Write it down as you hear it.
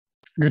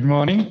Good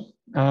morning.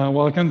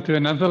 Welcome to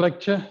another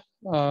lecture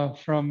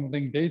from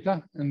linked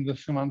data and the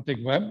semantic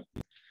web.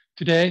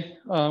 Today,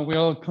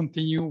 we'll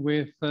continue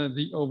with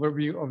the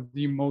overview of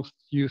the most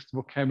used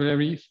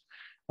vocabularies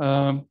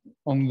on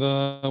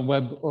the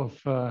web of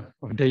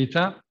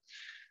data.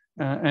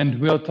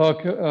 And we'll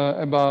talk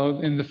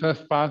about, in the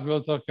first part,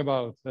 we'll talk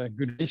about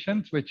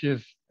GoodRelations, which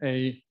is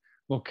a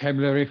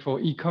vocabulary for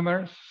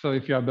e-commerce. So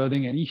if you are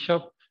building an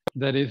e-shop,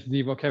 that is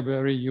the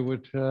vocabulary you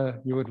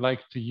would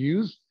like to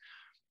use.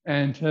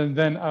 And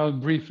then I'll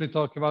briefly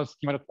talk about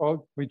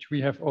schema.org, which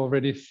we have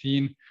already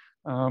seen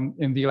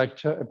in the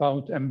lecture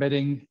about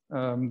embedding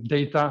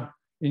data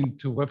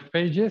into web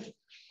pages.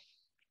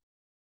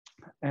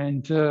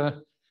 And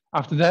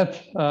after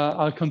that,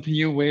 I'll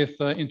continue with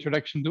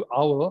introduction to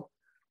OWL,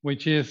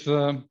 which is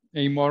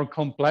a more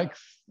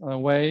complex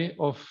way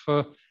of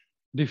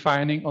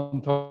defining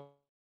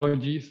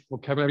ontologies,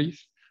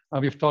 vocabularies.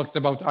 We've talked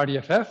about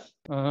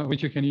RDFS,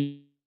 which you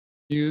can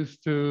use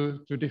to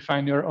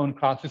define your own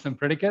classes and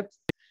predicates.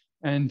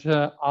 And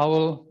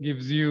OWL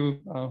gives you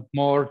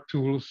more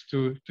tools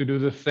to do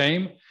the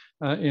same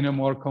in a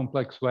more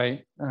complex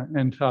way.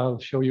 And I'll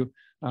show you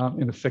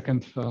in the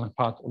second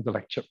part of the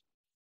lecture.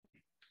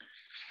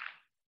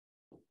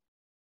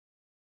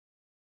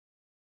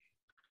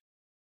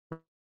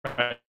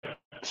 Right.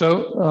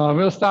 So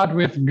we'll start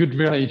with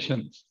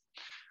GoodRelations.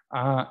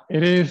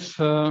 It is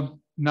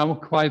now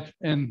quite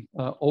an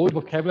old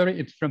vocabulary.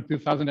 It's from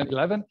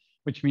 2011.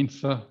 Which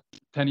means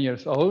 10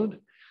 years old,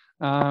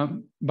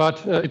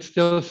 but it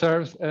still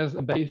serves as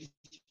a base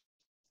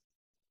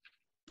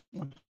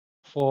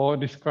for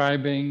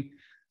describing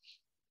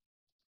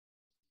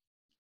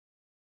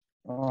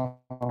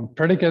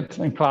predicates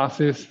and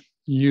classes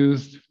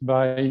used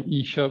by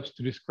e-shops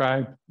to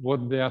describe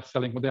what they are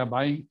selling, what they are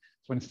buying.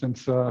 For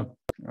instance, it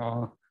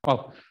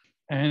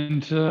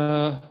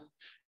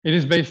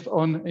is based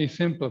on a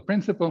simple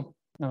principle,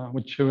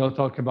 which we will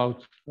talk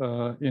about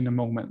in a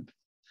moment.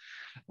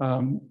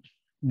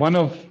 One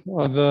of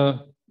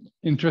the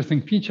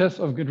interesting features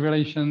of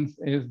GoodRelations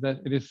is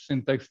that it is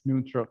syntax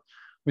neutral,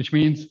 which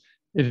means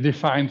it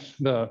defines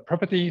the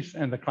properties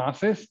and the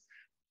classes,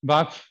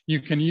 but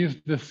you can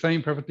use the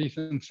same properties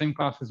and same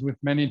classes with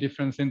many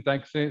different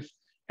syntaxes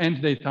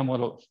and data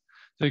models.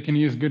 So you can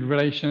use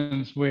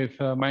GoodRelations with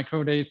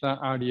microdata,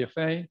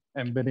 RDFA,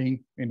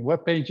 embedding in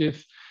web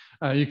pages.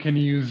 You can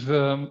use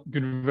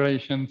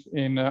GoodRelations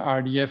in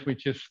RDF,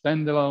 which is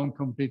standalone,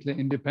 completely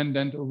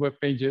independent of web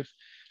pages,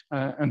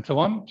 and so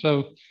on.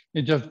 So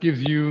it just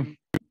gives you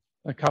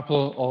a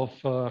couple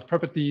of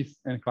properties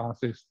and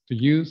classes to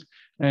use,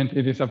 and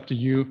it is up to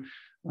you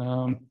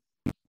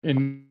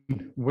in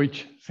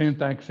which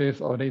syntaxes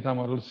or data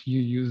models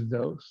you use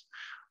those.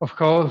 Of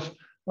course,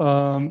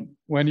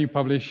 when you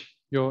publish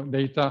your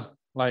data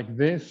like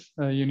this,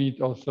 you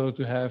need also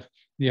to have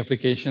the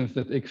applications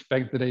that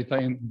expect the data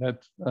in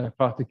that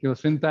particular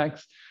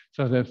syntax.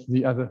 So that's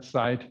the other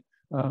side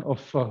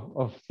of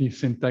the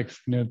syntax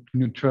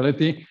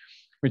neutrality,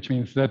 which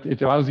means that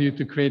it allows you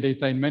to create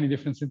data in many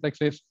different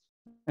syntaxes,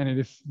 and it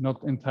is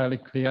not entirely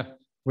clear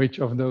which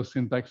of those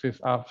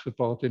syntaxes are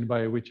supported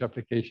by which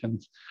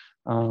applications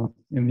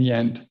in the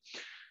end.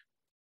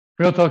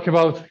 We'll talk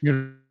about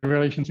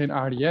GoodRelations in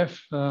RDF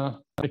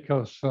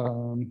because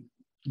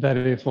that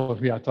is what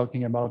we are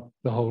talking about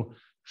the whole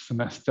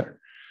semester.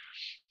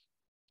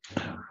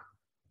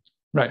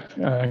 Right,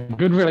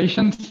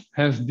 GoodRelations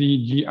has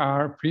the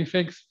GR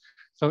prefix.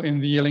 So in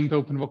the linked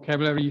open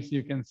vocabularies,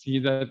 you can see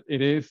that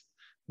it is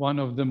one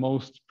of the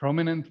most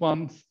prominent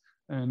ones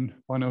and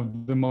one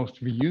of the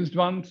most reused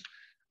ones.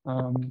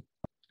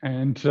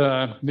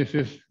 This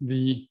is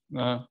the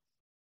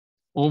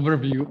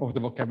overview of the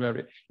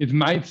vocabulary. It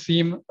might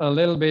seem a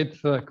little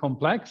bit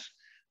complex,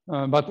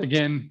 but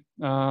again,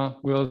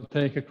 we'll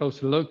take a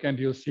closer look and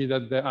you'll see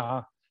that there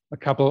are a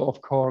couple of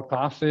core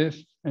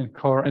classes and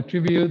core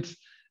attributes,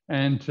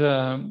 and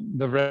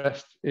the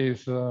rest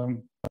is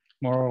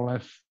more or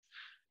less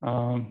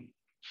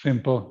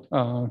simple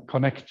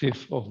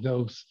connective of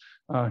those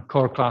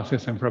core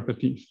classes and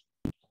properties.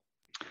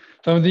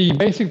 So the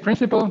basic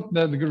principle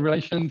that the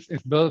GoodRelations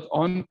is built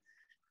on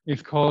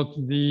is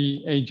called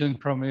the agent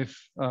promise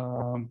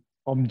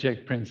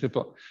object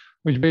principle,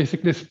 which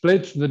basically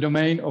splits the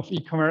domain of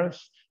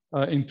e-commerce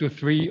into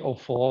 3 or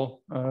 4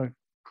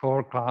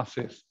 core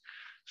classes.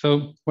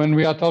 So when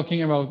we are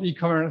talking about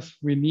e-commerce,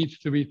 we need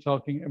to be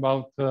talking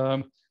about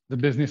the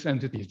business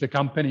entities, the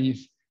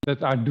companies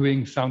that are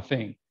doing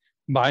something,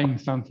 buying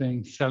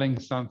something, selling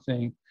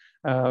something,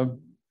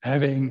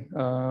 having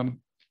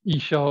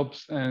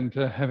e-shops and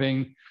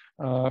having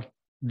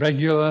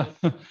regular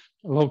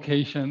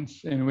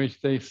locations in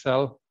which they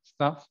sell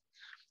stuff.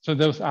 So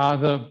those are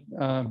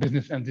the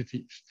business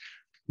entities.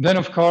 Then,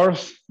 of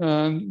course,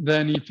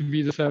 there need to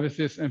be the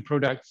services and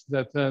products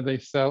that they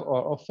sell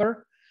or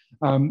offer.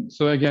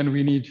 So again,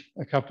 we need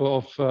a couple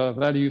of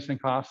values and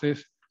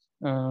classes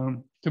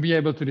to be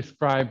able to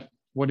describe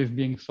what is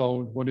being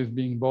sold, what is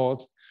being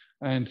bought,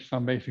 and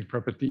some basic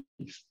properties.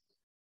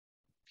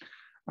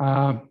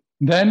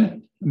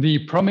 Then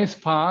the promise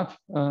part,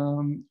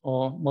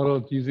 or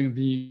modeled using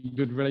the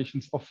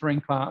GoodRelations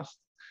offering class,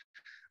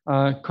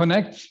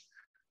 connects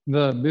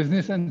the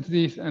business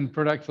entities and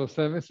products or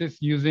services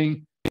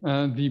using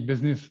the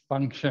business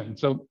function.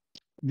 So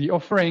the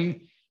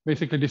offering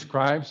basically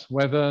describes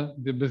whether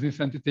the business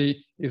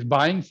entity is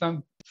buying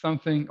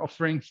something,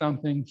 offering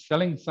something,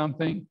 selling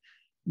something,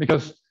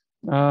 because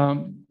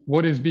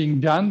what is being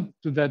done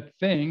to that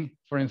thing,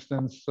 for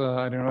instance,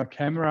 I don't know, a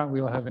camera,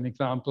 we'll have an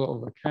example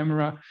of a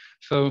camera.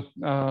 So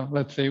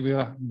let's say we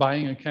are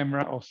buying a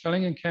camera or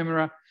selling a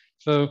camera.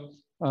 So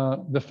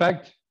the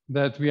fact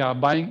that we are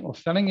buying or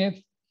selling it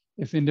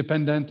is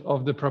independent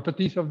of the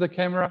properties of the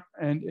camera,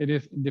 and it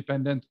is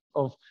independent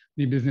of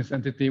the business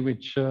entity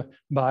which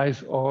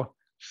buys or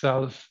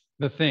sells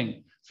the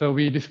thing. So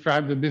we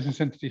describe the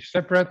business entity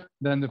separate,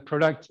 then the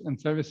products and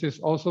services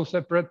also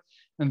separate,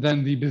 and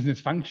then the business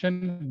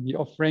function, the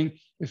offering,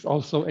 is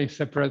also a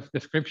separate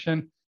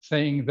description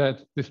saying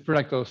that this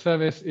product or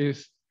service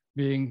is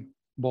being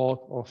bought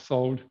or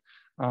sold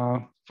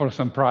for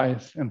some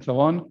price and so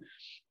on.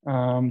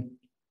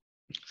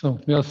 So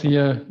we'll see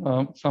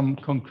some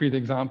concrete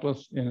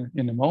examples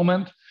in a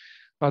moment,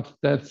 but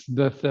that's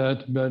the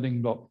third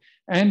building block.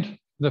 And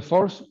the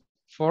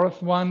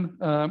fourth one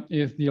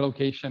is the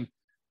location,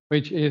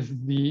 which is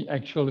the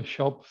actual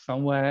shop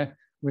somewhere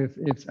with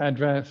its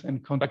address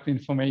and contact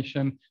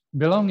information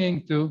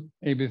belonging to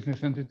a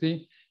business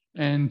entity.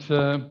 And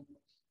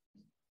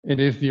it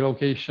is the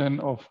location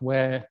of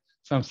where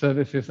some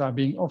services are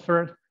being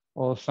offered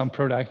or some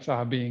products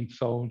are being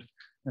sold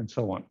and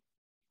so on.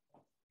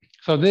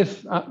 So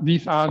these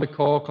are the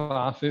core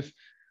classes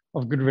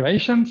of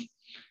GoodRelations,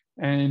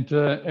 and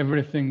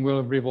everything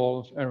will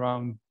revolve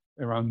around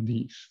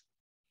these.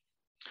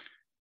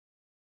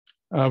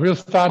 We'll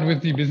start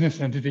with the business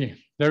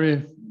entity.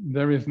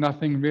 There is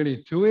nothing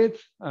really to it.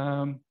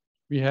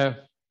 We have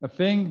a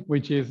thing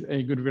which is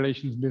a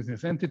GoodRelations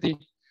business entity,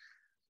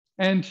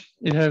 and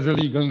it has a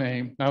legal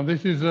name. Now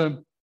this is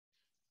a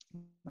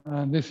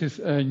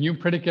new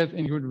predicate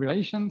in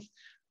GoodRelations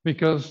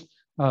because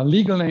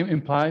legal name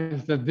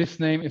implies that this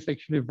name is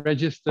actually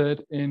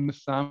registered in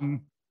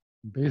some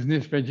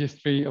business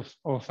registry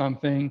or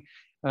something.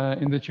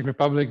 In the Czech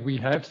Republic, we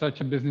have such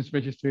a business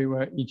registry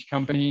where each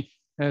company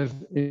has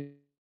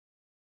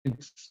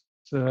its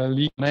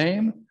legal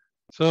name.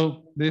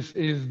 So this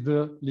is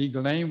the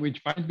legal name,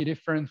 which might be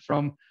different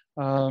from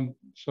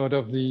sort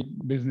of the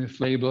business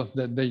label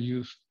that they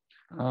use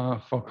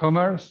for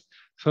commerce.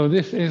 So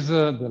this is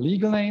the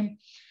legal name,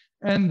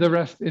 and the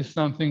rest is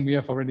something we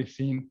have already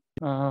seen.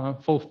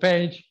 Fourth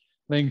page,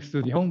 links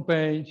to the home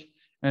page,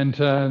 and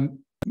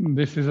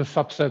this is a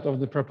subset of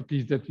the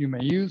properties that you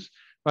may use,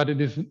 but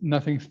it is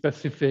nothing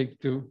specific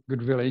to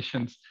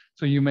GoodRelations.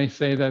 So you may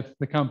say that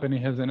the company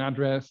has an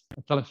address,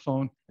 a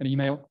telephone, an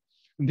email.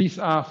 And these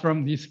are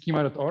from the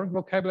schema.org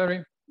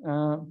vocabulary,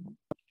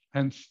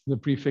 hence the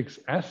prefix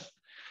S.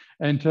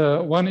 And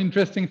one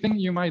interesting thing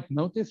you might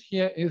notice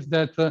here is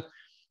that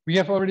we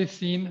have already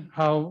seen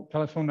how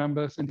telephone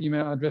numbers and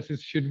email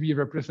addresses should be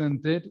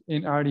represented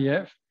in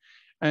RDF.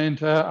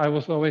 And I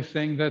was always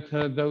saying that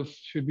those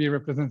should be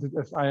represented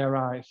as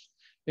IRIs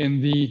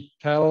in the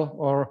tell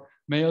or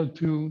mail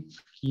to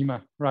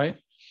schema, right?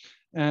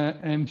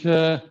 And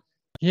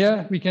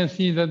here we can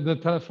see that the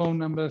telephone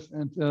numbers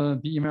and the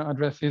email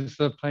address is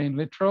plain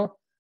literal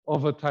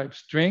of a type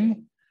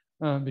string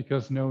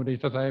because no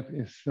data type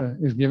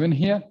is given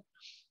here.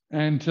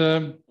 And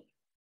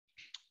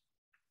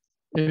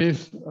it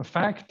is a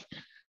fact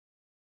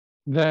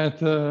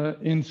that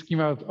in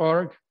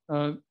schema.org,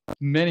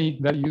 many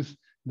values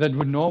that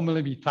would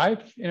normally be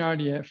typed in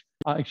RDF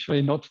are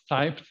actually not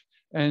typed.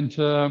 And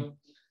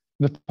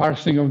the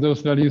parsing of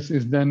those values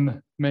is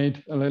then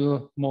made a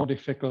little more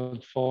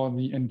difficult for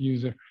the end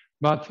user.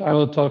 But I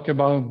will talk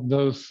about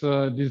those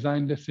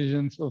design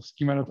decisions of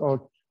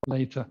schema.org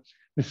later.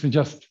 This is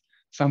just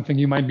something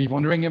you might be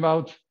wondering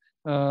about,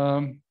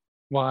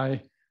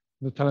 why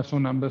the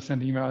telephone numbers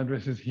and email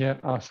addresses here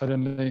are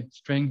suddenly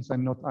strings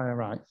and not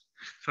IRIs.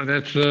 So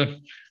that's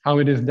how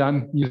it is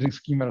done using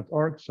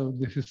schema.org. So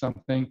this is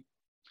something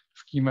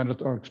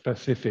schema.org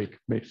specific,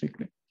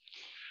 basically.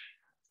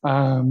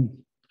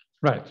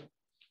 Right.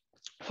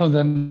 So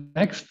the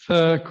next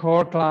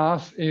core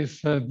class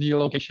is the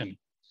location.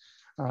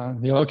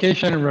 The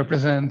location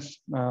represents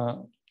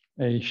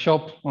a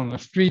shop on the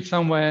street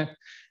somewhere.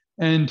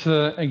 And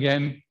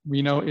again,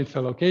 we know it's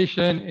a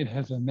location, it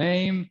has a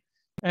name,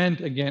 and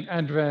again,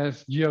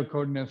 address,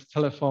 geocoordinates,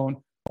 telephone.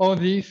 All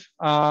these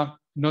are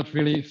not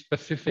really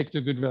specific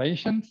to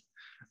GoodRelations.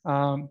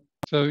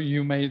 So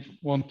you might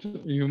want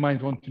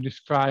to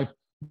describe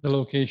the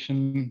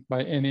location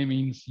by any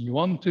means you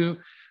want to.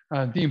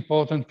 The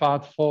important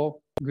part for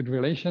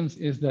GoodRelations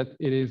is that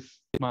it is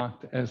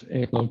marked as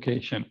a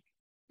location.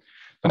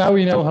 So now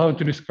we know how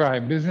to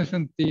describe business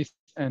entities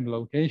and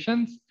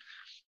locations.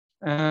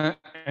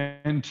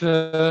 And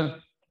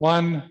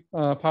one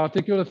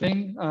particular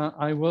thing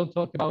I will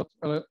talk about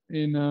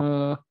in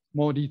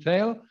more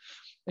detail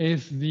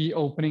is the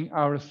opening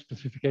hours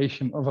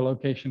specification of a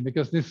location,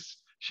 because this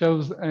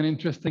shows an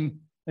interesting,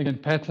 again,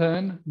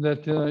 pattern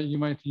that you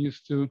might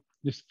use to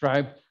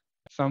describe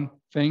some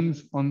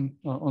things on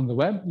the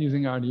web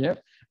using RDF.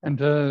 And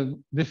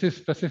this is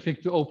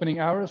specific to opening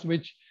hours,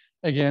 which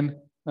again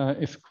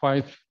is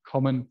quite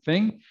common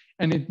thing.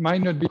 And it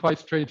might not be quite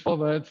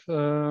straightforward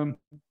to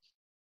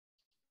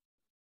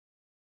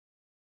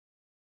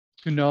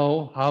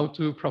know how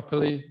to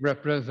properly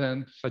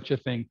represent such a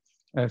thing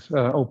as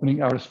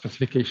opening hours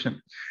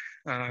specification.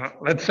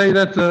 Let's say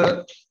that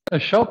a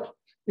shop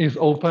is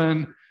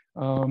open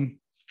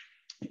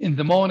in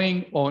the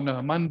morning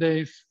on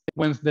Mondays,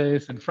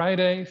 Wednesdays, and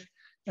Fridays,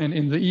 and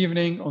in the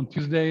evening on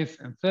Tuesdays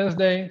and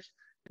Thursdays,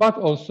 but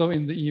also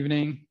in the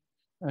evening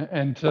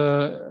and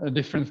a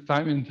different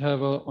time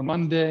interval on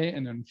Monday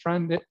and on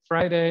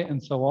Friday,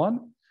 and so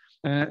on.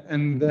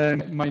 And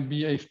then it might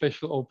be a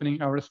special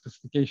opening hour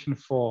specification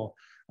for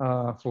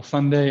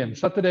Sunday and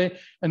Saturday.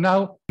 And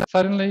now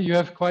suddenly you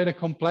have quite a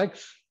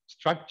complex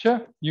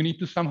structure you need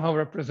to somehow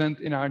represent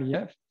in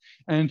RDF.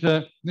 And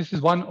this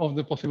is one of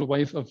the possible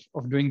ways of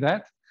doing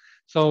that.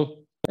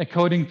 So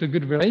according to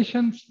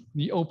GoodRelations,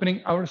 the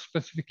opening hour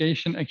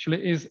specification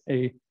actually is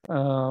a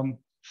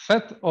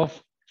set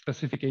of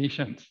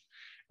specifications.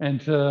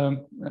 And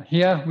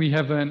here we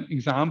have an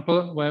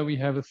example where we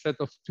have a set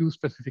of 2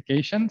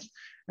 specifications,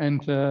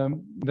 and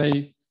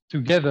they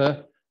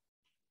together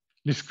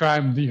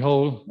describe the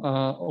whole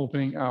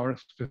opening hour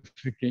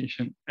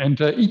specification. And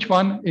each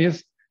one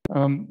is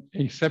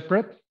a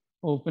separate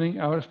opening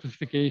hour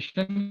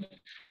specification,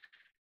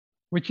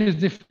 which is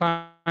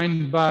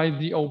defined by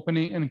the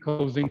opening and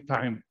closing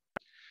time.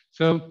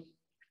 So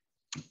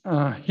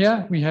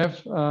here we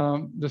have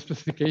the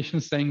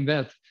specification saying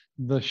that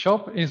the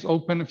shop is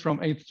open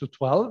from 8 to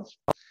 12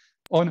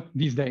 on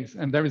these days.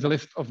 And there is a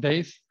list of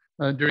days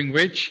during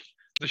which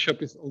the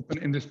shop is open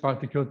in this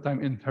particular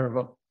time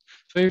interval.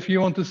 So if you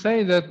want to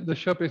say that the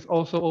shop is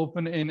also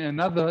open in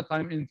another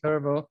time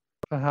interval,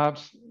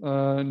 perhaps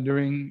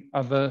during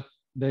other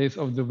days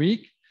of the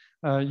week,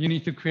 you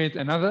need to create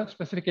another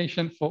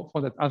specification for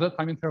that other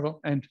time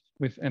interval and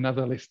with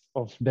another list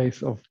of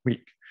days of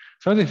week.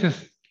 So this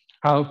is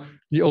how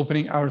the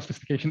opening hour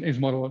specification is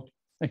modeled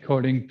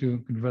according to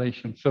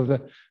GoodRelations. So the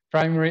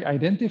primary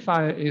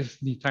identifier is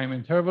the time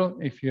interval.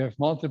 If you have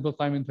multiple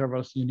time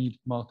intervals, you need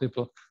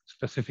multiple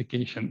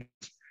specifications.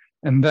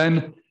 And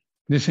then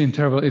this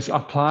interval is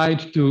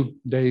applied to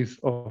days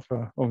of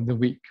the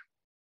week.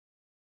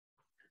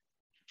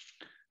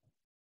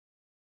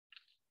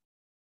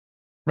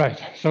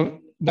 Right,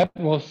 so that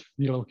was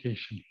the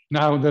location.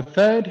 Now the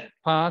third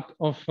part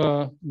of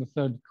the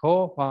third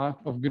core part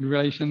of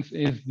GoodRelations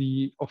is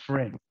the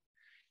offering.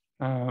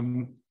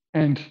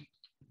 And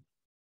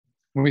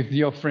with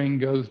the offering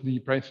goes the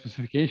price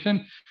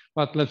specification,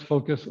 but let's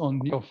focus on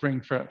the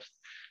offering first.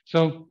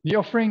 So the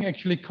offering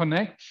actually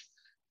connects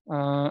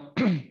a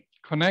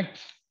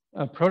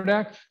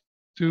product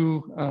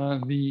to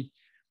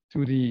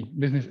the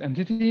business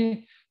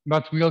entity,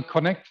 but we'll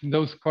connect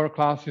those core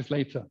classes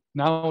later.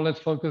 Now let's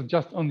focus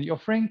just on the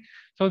offering.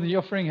 So the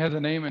offering has a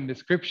name and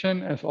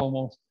description, as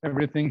almost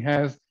everything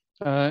has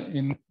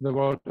in the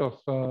world of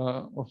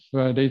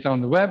data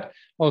on the web,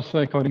 also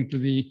according to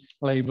the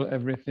label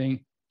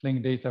everything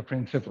link data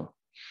principle.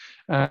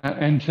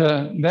 And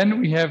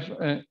then we have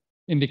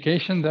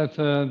indication that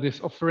this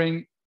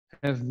offering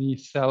has the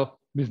sell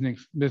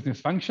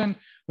business function,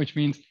 which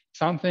means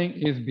something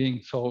is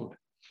being sold.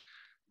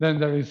 Then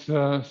there is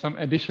some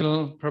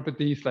additional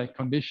properties like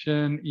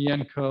condition,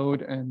 EN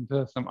code, and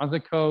some other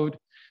code,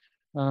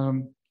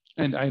 and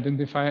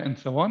identifier, and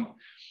so on.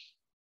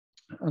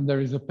 And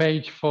there is a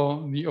page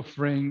for the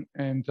offering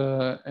and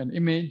an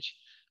image.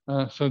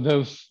 So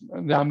there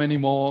are many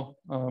more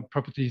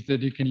properties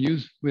that you can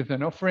use with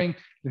an offering.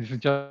 This is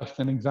just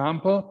an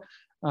example.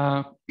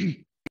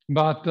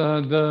 But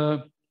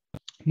the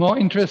more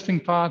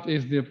interesting part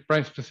is the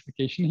price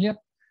specification here,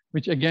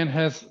 which again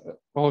has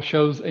or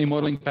shows a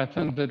modeling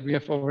pattern that we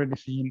have already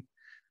seen.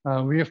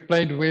 We have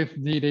played with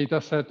the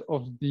data set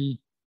of the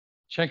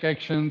check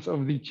actions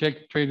of the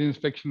Czech Trade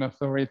Inspection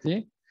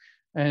Authority.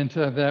 And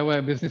there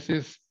were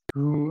businesses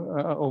who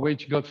or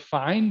which got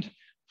fined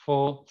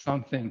for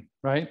something,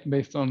 right,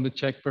 based on the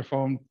check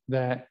performed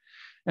there.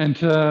 And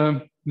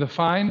the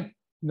fine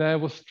there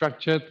was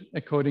structured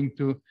according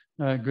to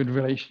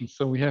GoodRelations.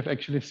 So we have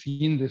actually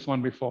seen this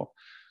one before.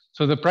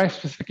 So the price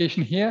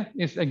specification here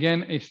is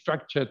again a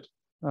structured,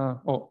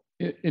 or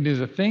it is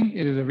a thing,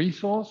 it is a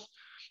resource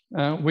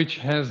which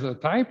has a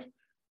type.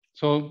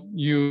 So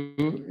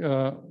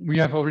we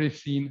have already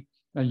seen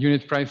a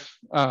unit price,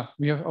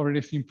 we have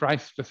already seen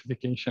price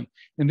specification.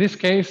 In this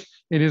case,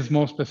 it is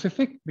more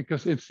specific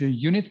because it's a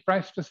unit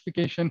price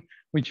specification,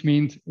 which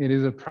means it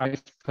is a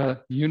price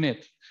per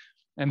unit.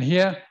 And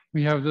here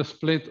we have the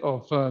split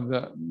of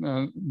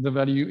the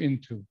value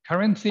into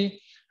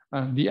currency,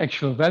 the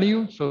actual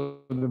value.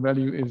 So the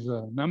value is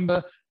a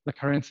number, the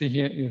currency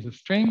here is a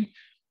string.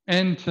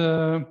 And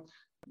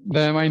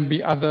there might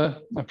be other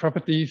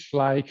properties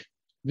like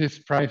this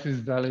price is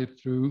valid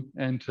through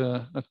and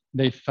a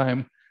date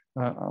time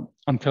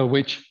until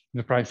which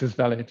the price is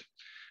valid.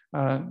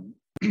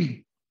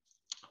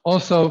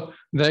 Also,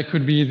 there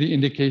could be the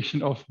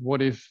indication of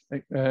what is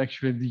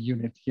actually the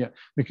unit here,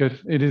 because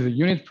it is a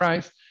unit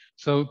price.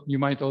 So you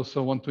might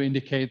also want to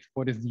indicate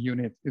what is the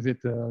unit. Is it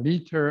a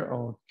liter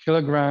or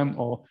kilogram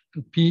or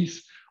a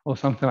piece or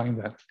something like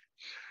that?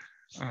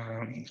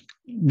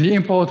 The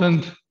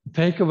important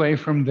takeaway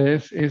from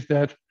this is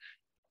that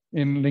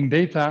in linked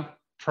data,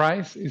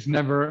 price is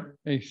never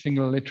a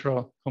single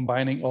literal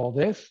combining all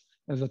this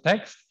as a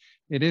text.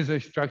 It is a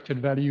structured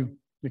value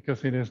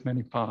because it has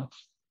many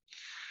parts.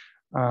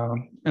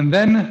 And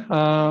then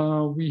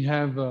we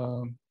have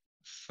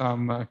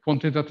some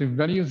quantitative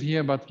values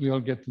here, but we'll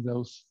get to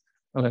those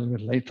a little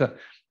bit later.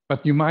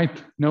 But you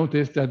might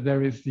notice that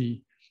there is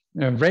the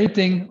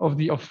rating of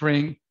the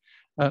offering.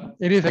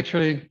 It is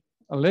actually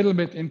a little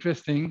bit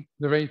interesting,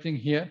 the rating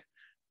here,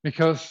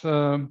 because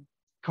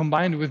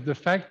combined with the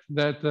fact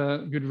that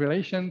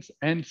GoodRelations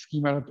and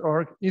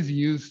schema.org is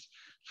used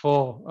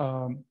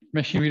for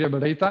machine readable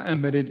data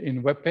embedded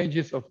in web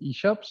pages of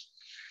eShops,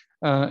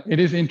 it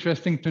is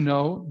interesting to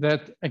know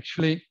that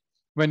actually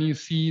when you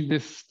see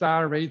this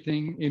star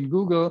rating in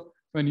Google,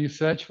 when you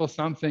search for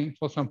something,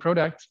 for some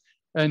products,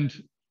 and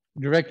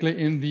directly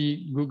in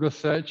the Google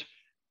search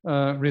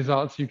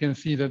results, you can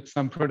see that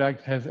some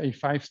product has a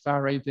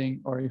 5-star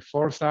rating or a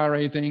 4-star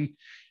rating.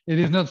 It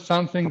is not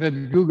something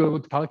that Google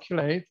would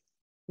calculate.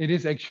 It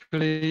is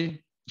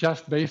actually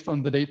just based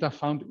on the data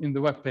found in the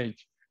web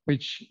page,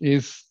 which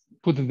is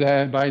put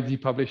there by the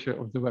publisher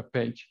of the web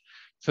page.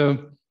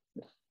 So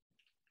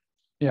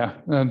yeah,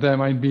 there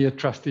might be a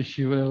trust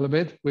issue a little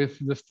bit with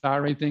the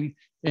star rating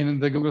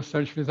in the Google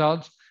search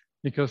results,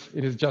 because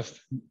it is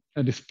just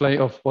a display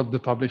of what the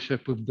publisher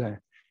put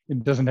there.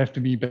 It doesn't have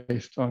to be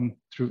based on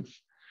truth.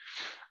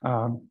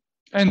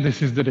 And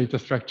this is the data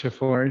structure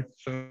for it.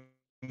 So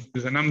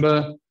there's a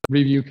number,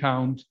 review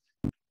count,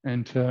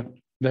 and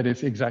that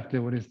is exactly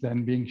what is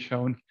then being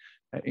shown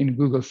in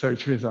Google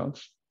search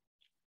results.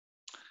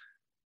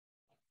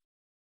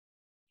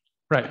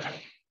 Right.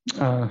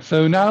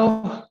 So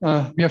now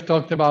we have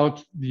talked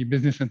about the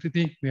business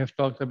entity. We have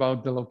talked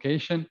about the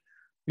location.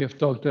 We have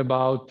talked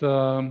about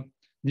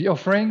the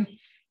offering.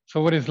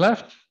 So what is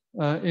left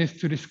is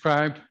to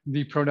describe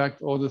the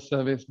product or the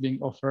service being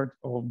offered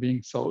or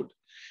being sold.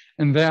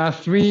 And there are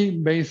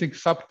 3 basic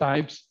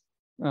subtypes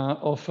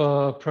of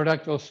a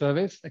product or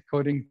service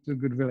according to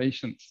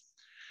GoodRelations.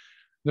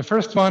 The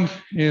first one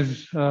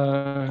is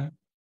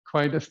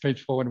quite a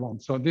straightforward one.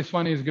 So this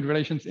one is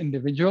GoodRelations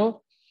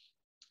individual,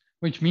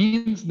 which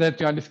means that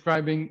you are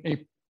describing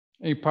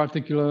a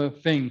particular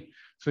thing.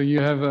 So you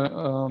have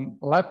a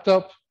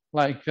laptop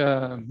like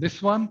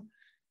this one,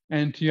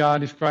 and you are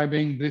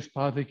describing this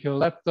particular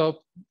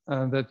laptop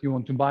that you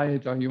want to buy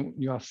it or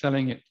you are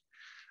selling it.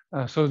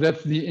 So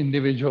that's the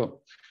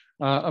individual.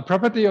 A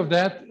property of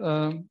that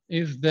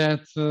is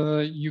that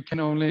you can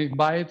only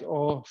buy it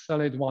or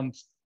sell it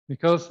once,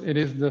 because it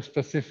is the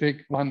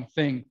specific one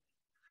thing.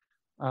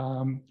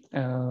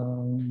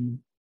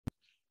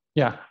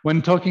 Yeah,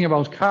 when talking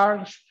about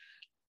cars,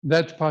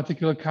 that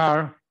particular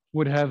car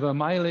would have a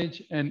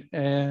mileage and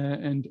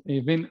a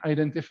VIN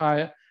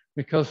identifier,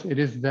 because it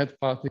is that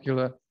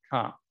particular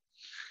car.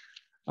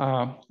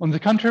 On the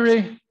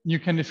contrary, you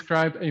can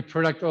describe a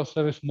product or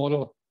service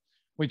model,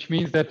 which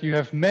means that you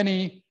have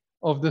many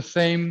of the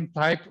same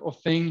type of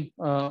thing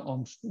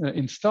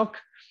in stock,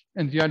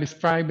 and you are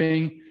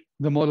describing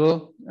the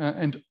model,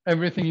 and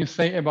everything you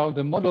say about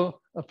the model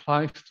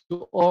applies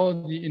to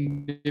all the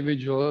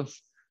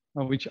individuals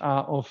which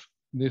are of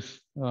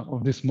this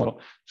model.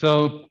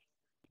 So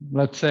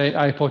let's say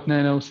iPod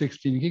Nano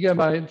 16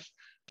 gigabytes.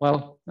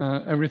 Well,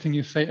 everything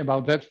you say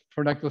about that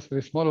product or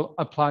service model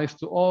applies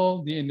to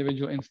all the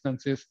individual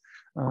instances,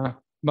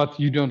 but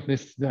you don't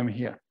list them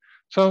here.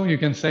 So you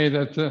can say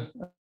that,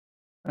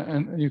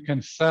 and you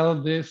can sell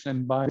this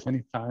and buy it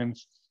many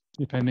times,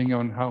 depending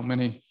on how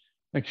many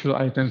actual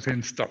items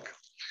in stock.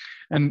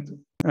 And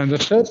the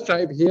third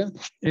type here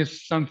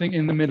is something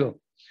in the middle.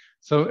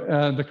 So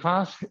the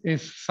class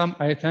is some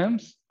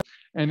items,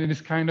 and it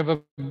is kind of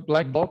a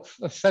black box,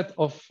 a set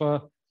of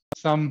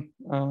some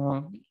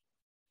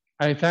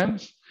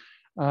items.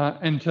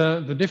 And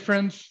the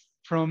difference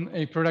from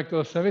a product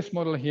or service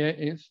model here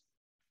is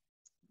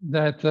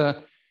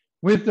that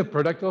with the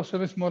product or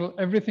service model,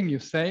 everything you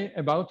say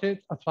about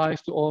it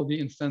applies to all the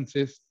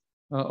instances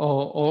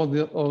or all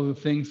the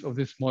things of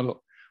this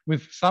model.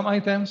 With some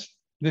items,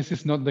 this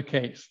is not the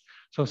case.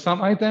 So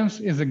some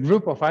items is a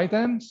group of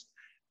items.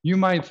 You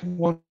might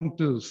want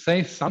to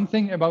say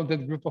something about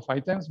that group of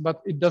items,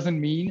 but it doesn't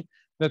mean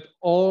that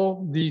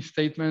all the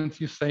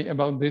statements you say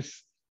about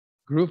this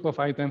group of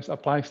items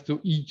applies to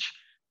each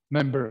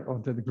member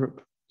of that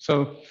group.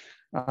 So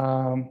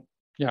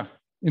yeah,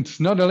 it's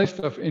not a list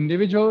of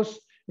individuals.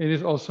 It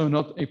is also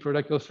not a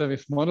product or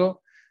service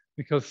model,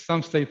 because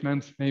some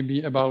statements may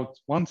be about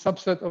one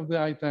subset of the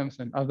items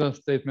and other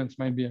statements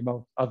might be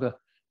about other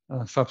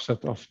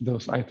subset of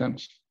those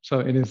items. So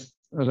it is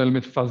a little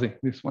bit fuzzy,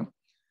 this one.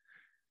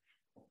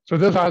 So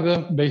those are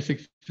the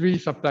basic 3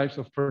 subtypes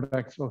of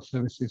products or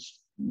services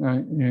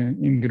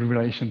in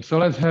GoodRelations. So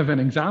let's have an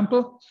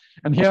example.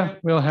 And here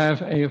we'll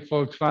have a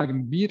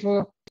Volkswagen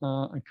Beetle,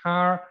 a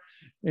car.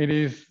 It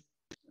is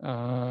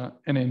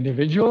an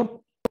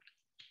individual,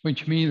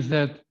 which means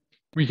that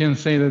we can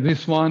say that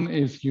this one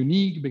is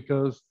unique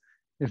because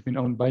it's been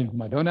owned by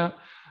Madonna.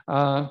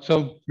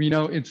 So we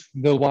know it's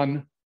the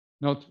one,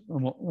 not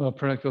a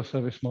product or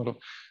service model.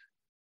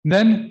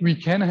 Then we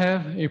can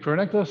have a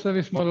product or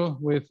service model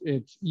with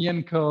its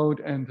EN code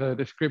and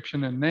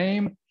description and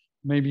name,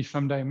 maybe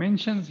some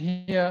dimensions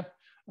here.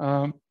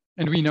 And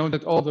we know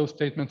that all those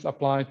statements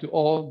apply to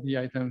all the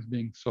items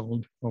being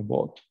sold or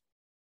bought.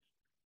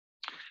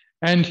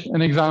 And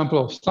an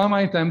example of some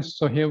items.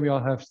 So here we'll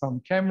have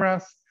some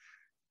cameras.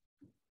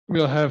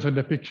 We'll have a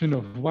depiction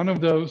of one of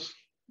those.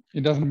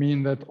 It doesn't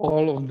mean that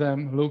all of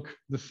them look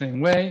the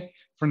same way.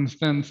 For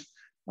instance,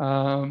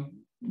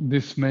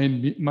 this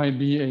might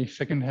be a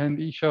second-hand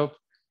e-shop.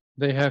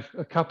 They have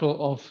a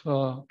couple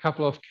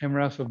of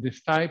cameras of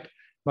this type,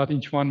 but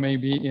each one may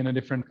be in a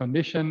different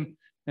condition,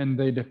 and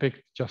they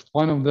depict just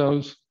one of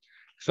those.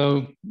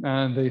 So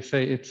they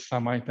say it's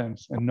some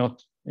items and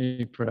not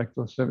a product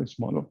or service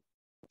model.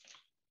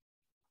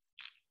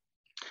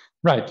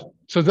 Right.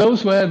 So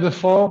those were the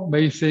 4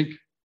 basic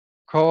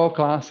core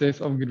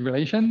classes of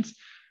GoodRelations.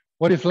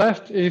 What is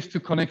left is to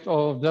connect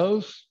all of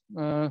those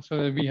so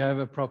that we have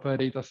a proper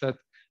data set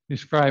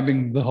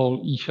describing the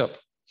whole eShop.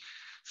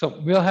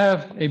 So we'll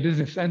have a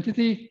business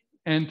entity,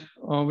 and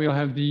we'll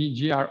have the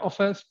GR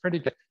offers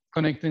predicate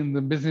connecting the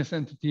business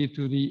entity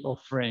to the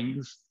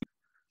offerings.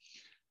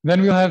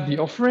 Then we'll have the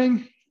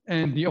offering,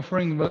 and the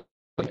offering will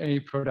be a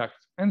product,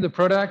 and the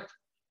product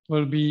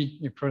will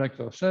be a product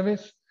or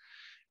service.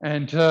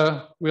 And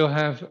we'll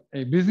have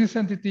a business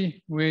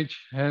entity which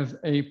has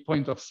a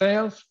point of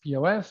sales,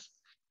 POS,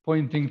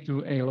 pointing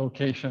to a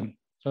location.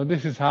 So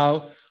this is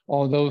how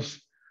all those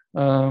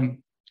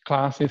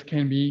classes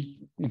can be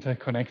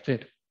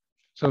interconnected.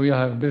 So we'll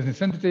have a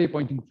business entity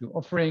pointing to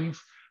offerings,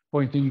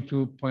 pointing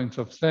to points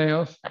of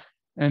sales,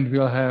 and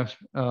we'll have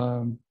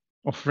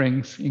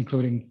offerings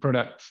including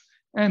products.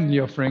 And the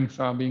offerings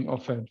are being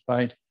offered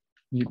by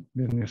the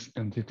business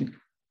entity.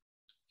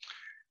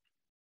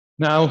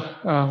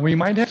 Now, we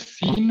might have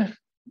seen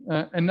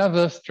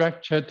another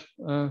structured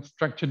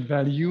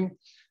value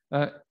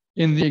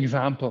in the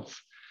examples.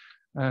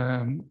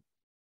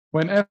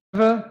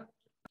 Whenever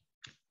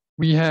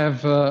we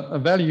have a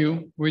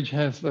value which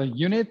has a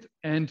unit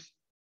and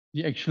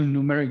the actual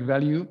numeric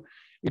value,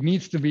 it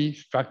needs to be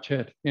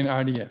structured in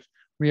RDF.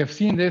 We have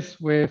seen this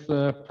with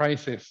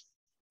prices,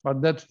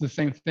 but that's the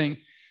same thing.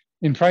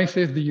 In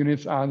prices, the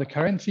units are the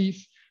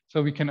currencies.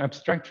 So we can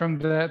abstract from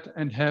that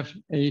and have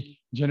a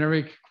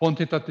generic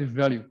quantitative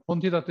value.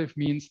 Quantitative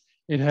means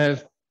it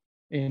has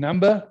a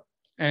number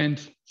and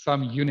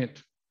some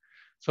unit.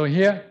 So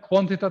here,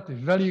 quantitative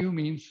value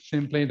means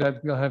simply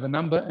that we'll have a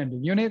number and a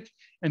unit,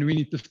 and we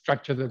need to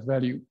structure that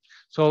value.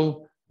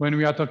 So when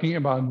we are talking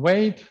about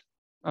weight,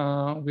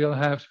 we'll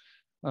have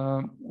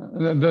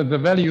the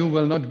value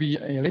will not be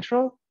a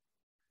literal.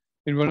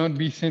 It will not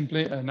be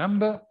simply a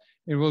number.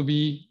 It will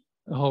be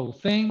a whole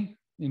thing.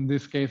 In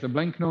this case, a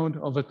blank node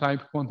of a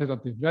type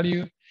quantitative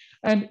value,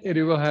 and it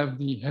will have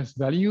the has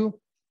value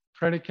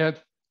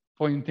predicate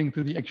pointing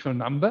to the actual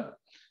number,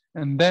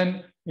 and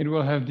then it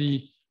will have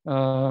the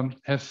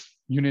has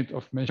unit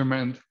of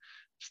measurement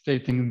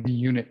stating the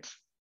unit.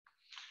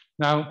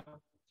 Now,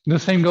 the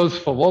same goes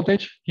for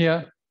voltage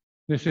here.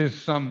 This is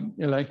some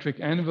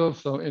electric anvil,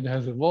 so it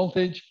has a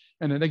voltage,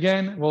 and then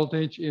again,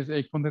 voltage is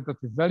a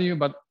quantitative value,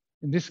 but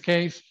in this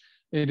case,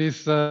 it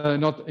is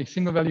not a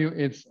single value,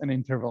 it's an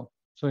interval.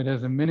 So it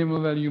has a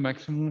minimum value,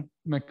 maximum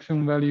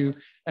value,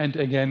 and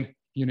again,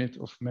 unit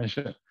of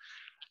measure.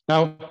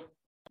 Now,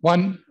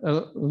 one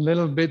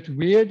little bit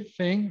weird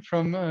thing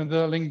from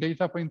the linked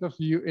data point of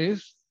view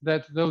is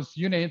that those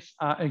units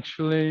are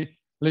actually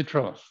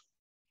literals.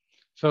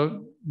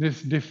 So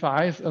this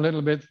defies a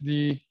little bit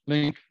the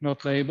link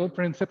not label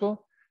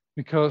principle,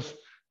 because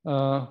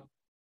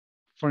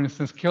for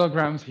instance,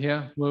 kilograms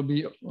here will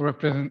be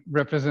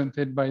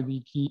represented by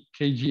the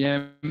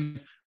kgm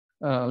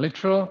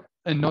literal,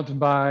 and not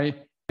by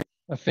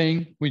a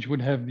thing which would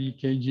have the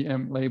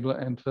kgm label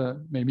and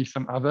maybe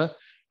some other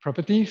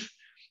properties.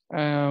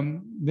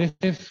 This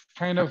is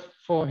kind of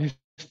for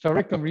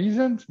historical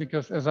reasons,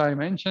 because as I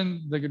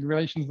mentioned, the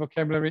GoodRelations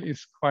vocabulary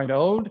is quite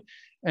old.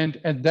 And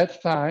at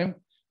that time,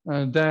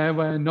 there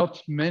were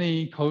not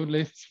many code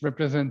lists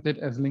represented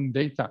as linked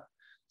data.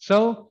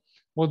 So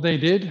what they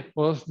did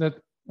was that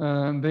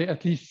they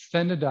at least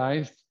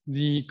standardized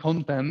the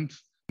content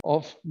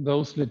of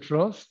those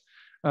literals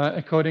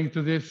according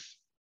to this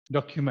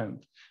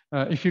document.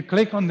 If you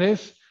click on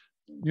this,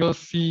 you'll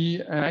see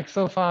an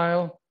Excel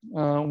file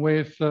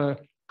with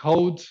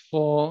codes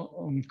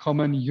for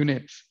common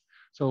units.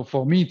 So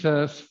for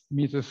meters,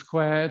 meters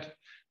squared,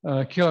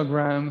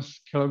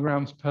 kilograms,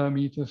 kilograms per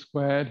meter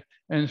squared,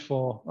 and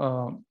for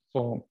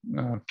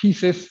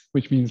pieces,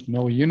 which means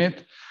no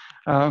unit.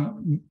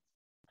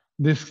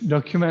 This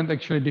document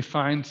actually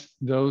defines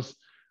those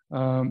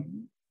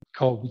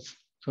codes.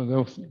 So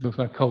those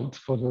are codes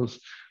for those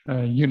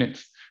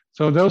units.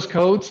 So those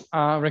codes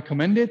are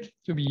recommended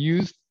to be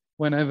used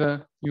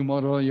whenever you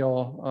model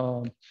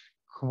your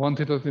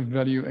quantitative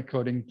value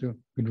according to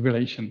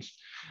GoodRelations.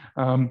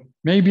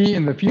 Maybe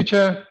in the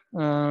future,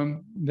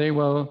 they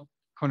will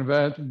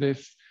convert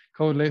this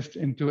code list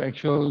into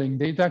actual linked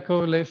data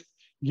code list,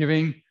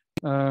 giving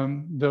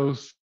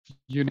those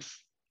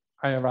units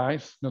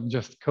IRIs, not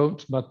just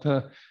codes, but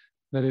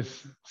that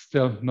is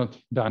still not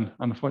done,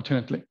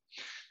 unfortunately.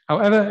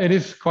 However, it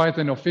is quite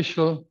an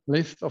official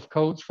list of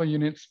codes for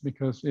units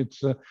because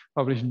it's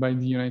published by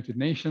the United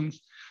Nations.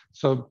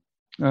 So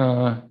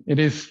it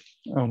is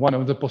one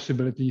of the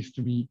possibilities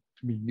to be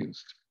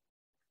used.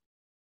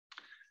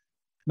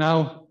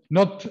 Now,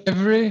 not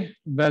every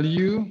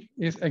value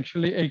is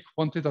actually a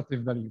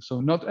quantitative value. So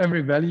not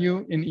every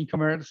value in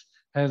e-commerce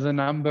has a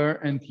number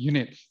and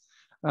units.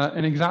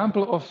 An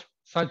example of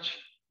such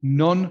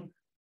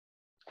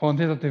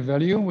non-quantitative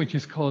value, which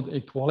is called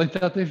a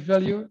qualitative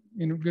value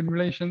in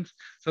GoodRelations.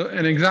 So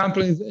an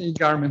example is a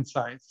garment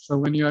size. So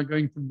when you are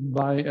going to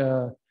buy,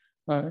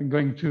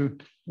 going to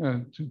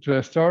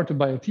a store to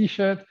buy a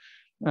t-shirt,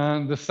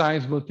 the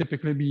size will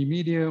typically be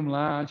medium,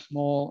 large,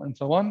 small, and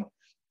so on,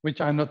 which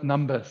are not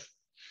numbers.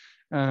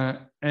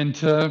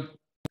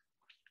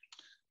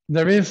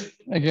 There is,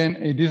 again,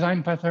 a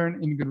design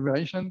pattern in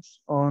GoodRelations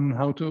on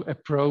how to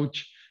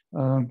approach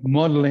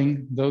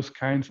modeling those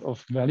kinds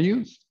of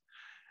values.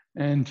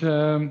 And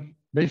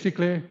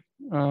basically,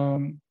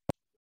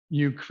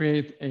 you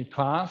create a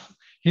class.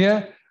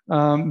 Here,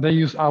 they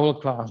use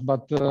OWL class,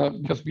 but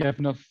because we have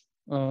not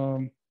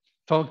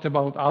talked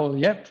about OWL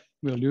yet,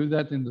 we'll do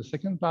that in the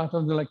second part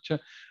of the lecture.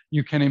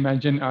 You can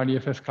imagine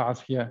RDFS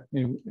class here.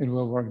 It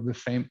will work the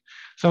same.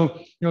 So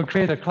you'll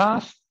create a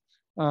class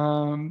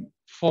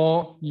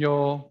for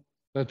your,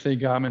 let's say,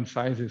 garment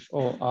sizes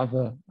or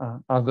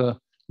other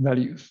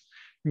values.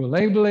 You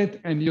label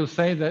it and you'll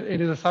say that it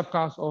is a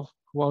subclass of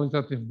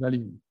qualitative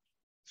value,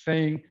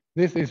 saying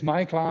this is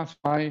my class,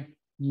 my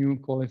new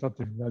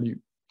qualitative value.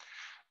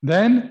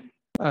 Then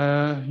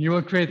you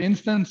will create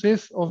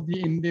instances of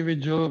the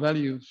individual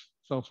values.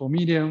 So for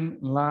medium,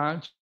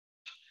 large,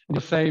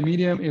 you say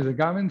medium is a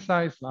garment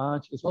size,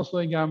 large is also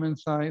a garment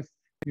size.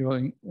 You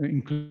will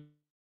include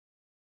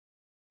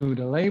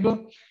a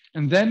label.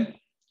 And then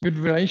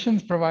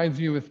GoodRelations provides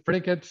you with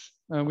predicates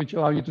which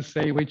allow you to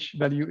say which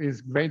value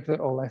is greater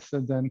or lesser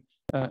than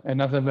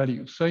another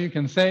value. So you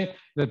can say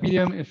that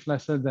medium is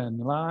lesser than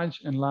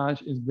large and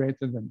large is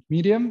greater than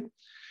medium.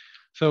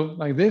 So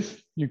like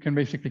this, you can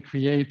basically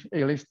create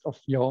a list of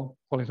your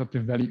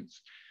qualitative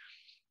values.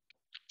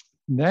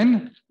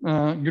 Then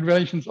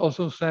GoodRelations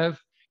also says,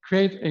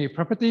 create a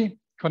property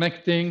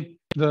connecting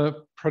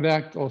the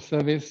product or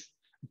service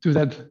to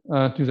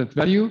that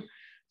value.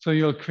 So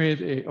you'll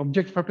create a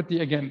object property.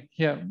 Again,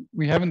 here,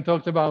 we haven't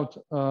talked about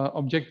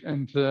object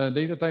and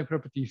data type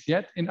properties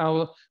yet in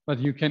OWL, but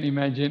you can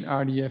imagine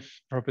RDF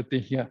property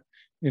here.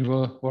 It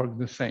will work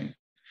the same.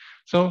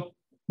 So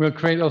we'll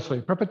create also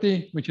a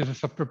property, which is a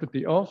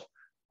subproperty of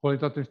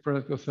qualitative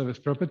product or service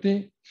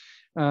property.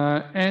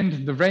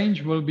 And the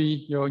range will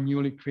be your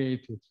newly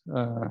created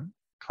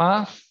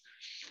class.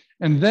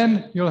 And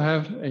then you'll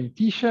have a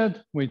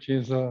t-shirt, which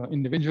is an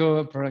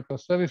individual product or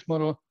service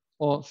model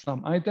or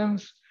some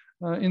items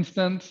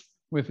instance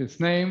with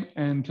its name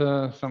and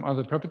some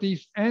other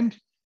properties. And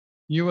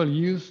you will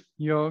use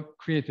your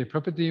created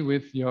property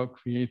with your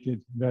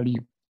created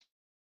value.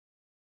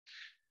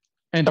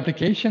 And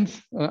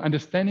applications,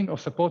 understanding of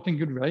supporting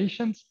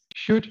GoodRelations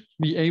should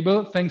be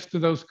able, thanks to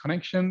those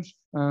connections,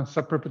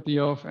 subproperty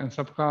of and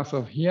subclass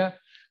of here,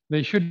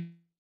 they should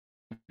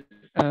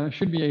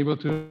be able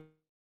to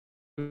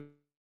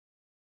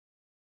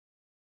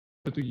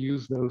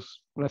use those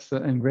lesser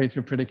and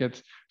greater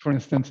predicates, for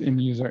instance, in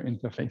user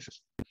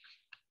interfaces.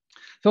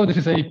 So this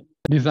is a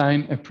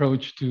design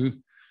approach to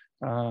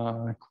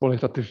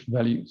qualitative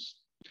values.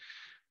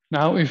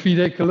 Now, if we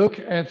take a look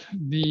at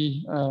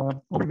the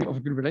overview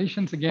of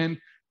GoodRelations again,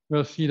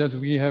 we'll see that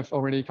we have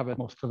already covered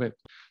most of it.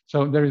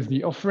 So there is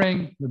the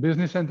offering, the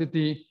business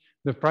entity,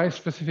 the price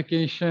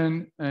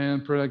specification,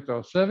 and product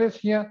or service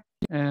here.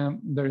 And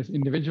there is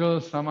individual,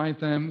 some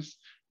items,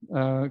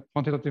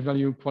 quantitative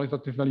value,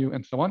 qualitative value,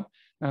 and so on.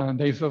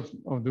 Days of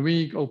the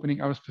week,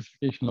 opening hour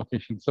specification,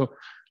 location. So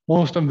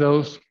most of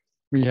those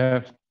we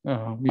have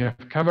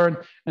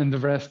covered, and the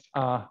rest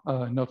are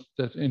not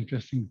that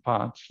interesting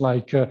parts,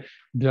 like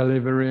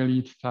delivery,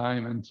 lead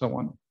time, and so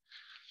on.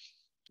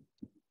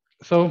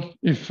 So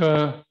if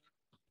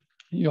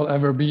you'll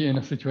ever be in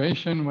a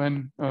situation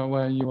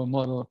where you will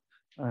model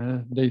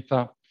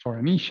data for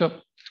an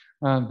e-shop,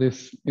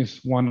 this is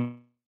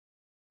one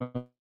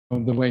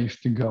of the ways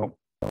to go.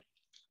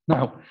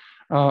 Now,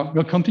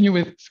 we'll continue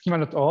with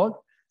schema.org.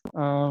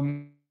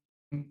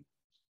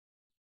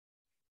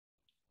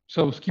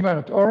 So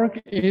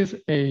schema.org is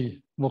a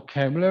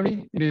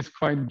vocabulary. It is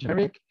quite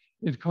generic.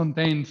 It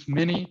contains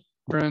many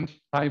different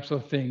types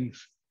of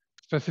things.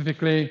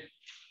 Specifically,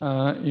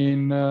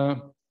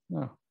 well,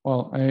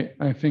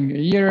 I think a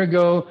year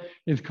ago,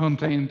 it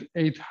contained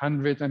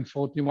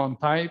 841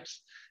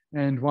 types.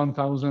 and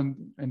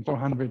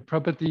 1,400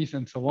 properties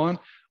and so on.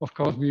 Of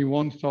course, we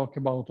won't talk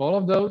about all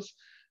of those,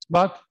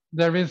 but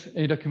there is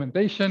a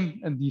documentation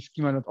and the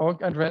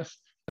schema.org address,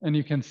 and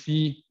you can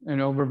see an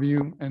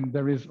overview, and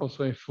there is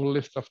also a full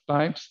list of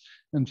types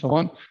and so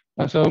on.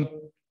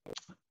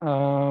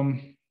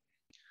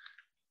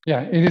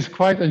 Yeah, it is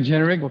quite a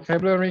generic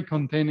vocabulary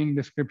containing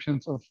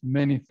descriptions of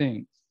many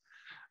things.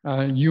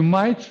 You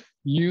might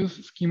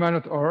use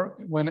schema.org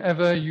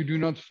whenever you do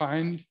not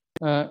find,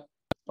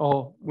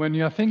 or when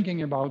you are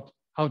thinking about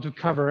how to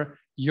cover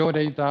your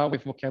data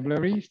with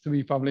vocabularies to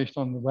be published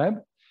on the web.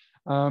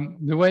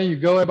 The way you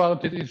go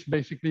about it is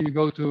basically you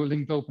go to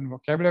linked open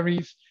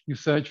vocabularies, you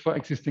search for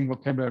existing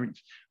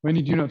vocabularies. When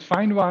you do not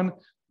find one,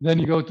 then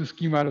you go to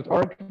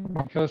schema.org,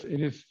 because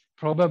it is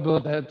probable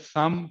that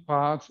some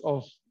parts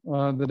of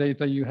the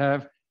data you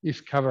have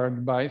is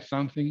covered by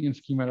something in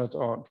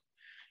schema.org.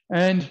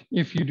 And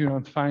if you do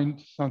not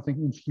find something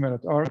in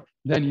schema.org,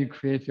 then you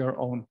create your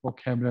own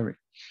vocabulary.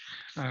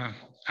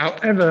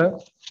 However,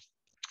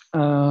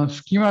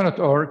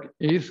 schema.org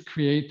is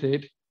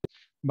created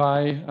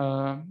by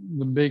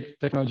the big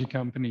technology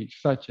companies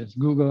such as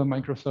Google,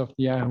 Microsoft,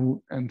 Yahoo,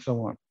 and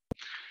so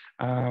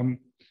on.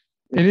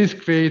 It is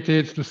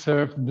created to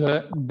serve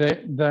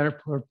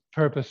their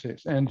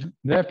purposes, and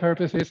their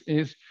purposes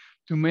is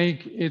to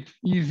make it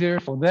easier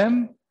for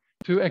them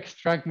to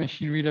extract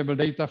machine-readable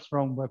data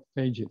from web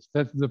pages.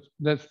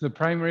 That's the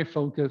primary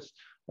focus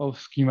of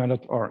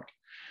schema.org.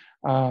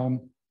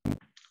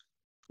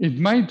 It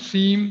might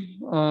seem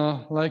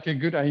like a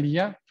good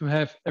idea to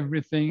have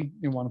everything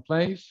in one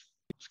place,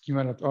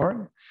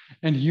 schema.org,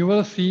 and you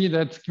will see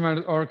that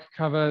schema.org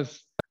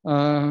covers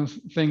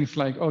things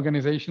like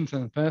organizations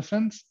and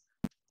persons.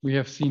 We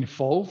have seen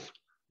FOLF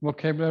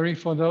vocabulary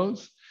for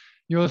those.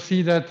 You will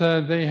see that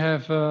they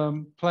have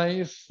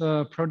place,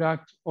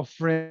 product,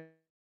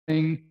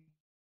 offering,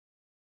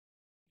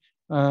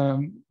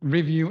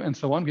 review, and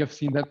so on. We have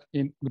seen that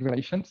in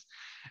GoodRelations.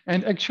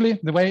 And actually,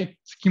 the way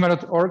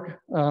schema.org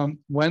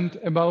went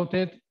about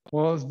it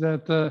was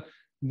that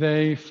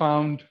they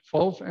found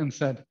FOLF and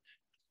said,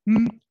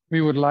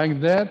 we would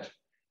like that.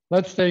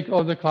 Let's take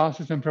all the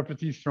classes and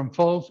properties from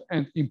FOLF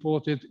and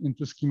import it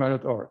into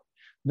schema.org.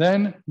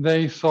 Then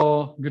they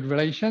saw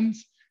GoodRelations,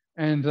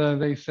 and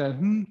they said,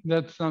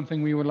 that's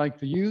something we would like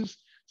to use.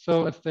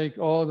 So let's take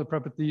all the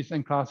properties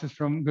and classes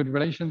from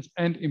GoodRelations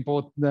and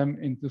import them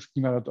into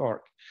schema.org.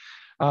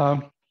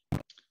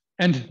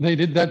 And they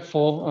did that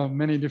for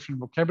many different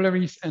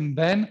vocabularies. And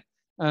then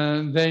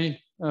they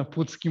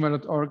put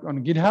schema.org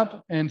on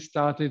GitHub and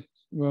started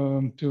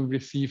to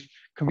receive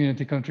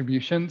community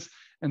contributions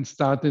and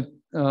started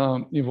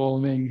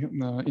evolving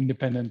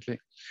independently.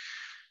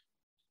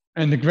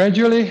 And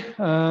gradually,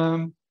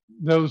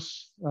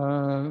 those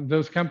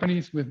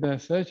companies with their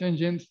search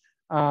engines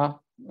are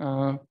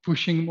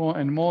pushing more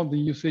and more the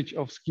usage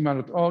of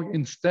schema.org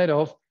instead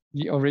of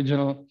the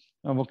original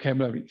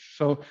vocabularies.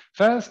 So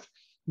first,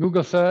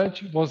 Google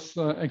Search was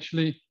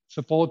actually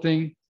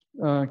supporting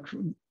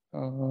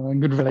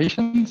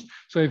GoodRelations.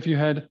 So if you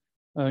had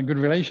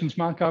GoodRelations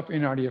markup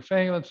in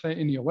RDFA, let's say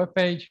in your web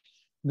page,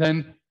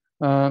 then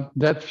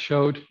that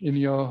showed in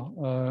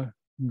your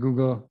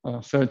Google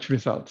search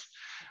results.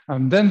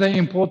 Then they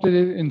imported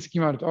it in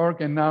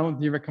schema.org, and now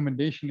the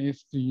recommendation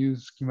is to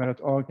use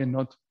schema.org and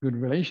not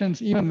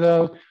GoodRelations, even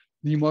though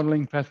the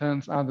modeling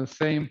patterns are the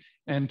same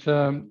and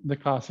the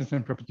classes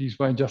and properties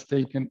were just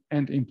taken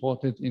and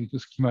imported into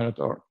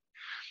schema.org.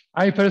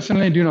 I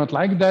personally do not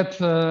like that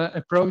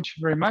approach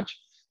very much,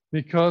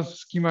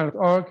 because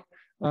schema.org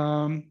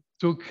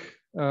took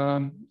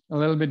a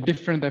little bit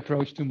different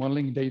approach to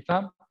modeling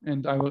data,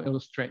 and I will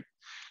illustrate.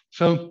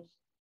 So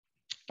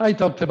I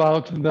talked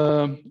about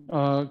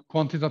the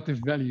quantitative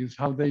values,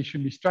 how they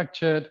should be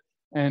structured,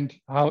 and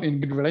how in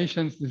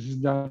GoodRelations this is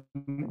done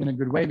in a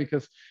good way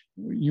because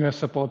you have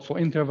support for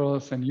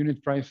intervals and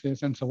unit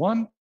prices and so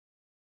on.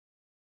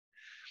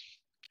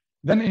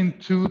 Then in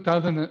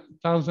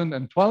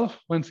 2012,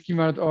 when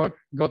schema.org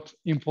got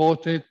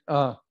imported,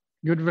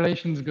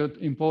 GoodRelations got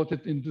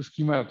imported into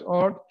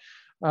schema.org,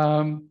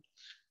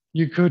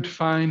 you could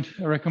find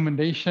a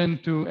recommendation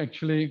to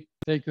actually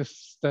take a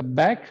step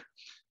back,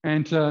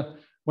 and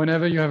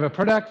whenever you have a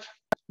product,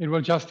 it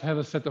will just have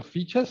a set of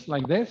features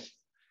like this.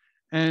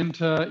 And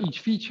each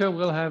feature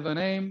will have a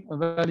name, a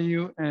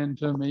value, and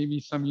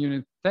maybe some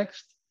unit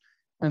text.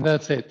 And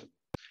that's it.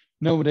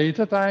 No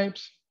data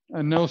types,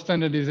 no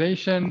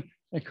standardization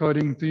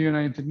according to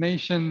United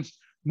Nations,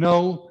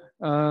 no,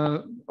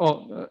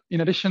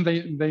 in addition,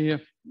 they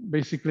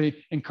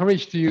basically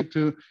encouraged you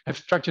to have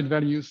structured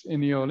values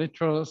in your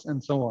literals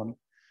and so on.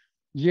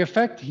 The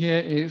effect here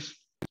is,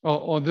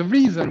 or the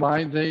reason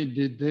why they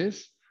did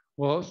this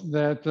was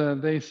that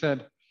they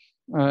said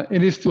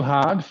it is too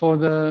hard for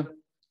the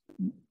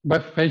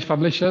web page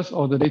publishers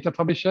or the data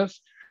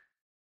publishers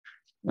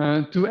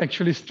to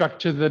actually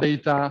structure the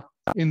data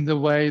in the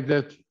way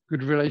that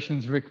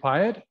GoodRelations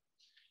required.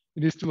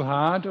 It is too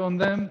hard on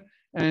them,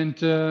 and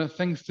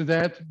thanks to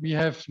that, we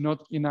have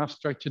not enough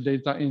structured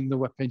data in the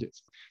web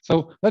pages.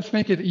 So let's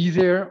make it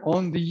easier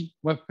on the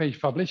web page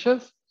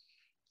publishers.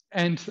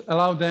 and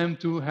allow them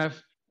to have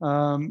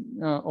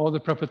all the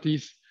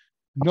properties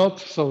not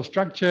so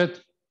structured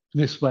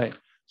this way.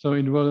 So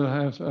it will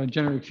have a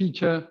generic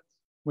feature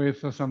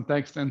with some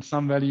text and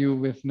some value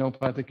with no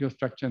particular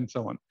structure and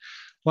so on.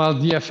 Well,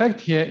 the effect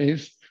here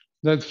is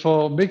that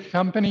for big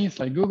companies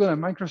like Google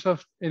and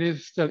Microsoft, it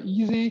is still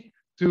easy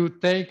to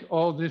take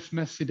all this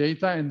messy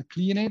data and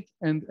clean it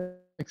and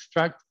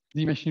extract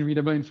the machine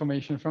readable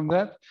information from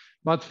that.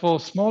 But for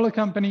smaller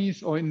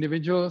companies or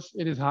individuals,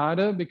 it is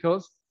harder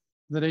because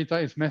the data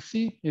is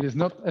messy, it is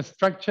not as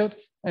structured,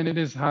 and it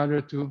is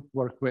harder to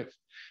work with.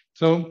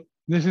 So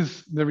this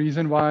is the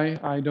reason why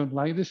I don't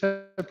like this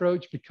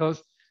approach,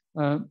 because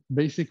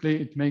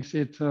basically it makes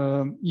it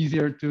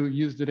easier to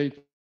use the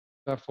data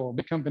for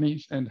big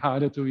companies and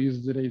harder to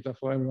use the data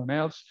for everyone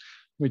else,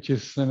 which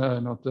is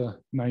not a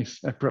nice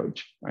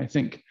approach, I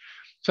think.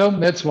 So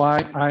that's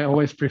why I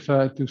always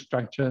prefer to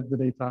structure the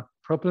data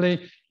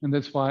properly. And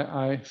that's why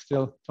I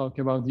still talk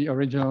about the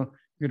original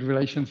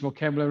GoodRelations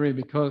vocabulary,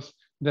 because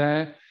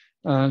there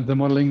the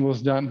modeling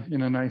was done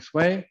in a nice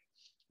way.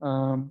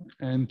 I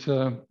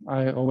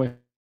always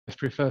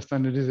prefer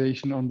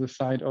standardization on the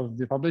side of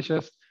the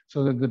publishers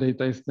so that the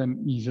data is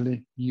then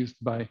easily used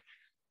by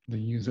the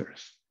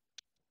users.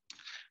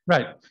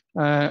 Right,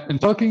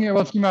 and talking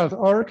about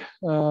schema.org,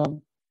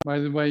 by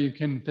the way, you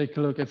can take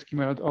a look at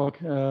schema.org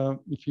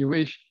if you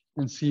wish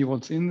and see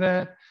what's in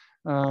there.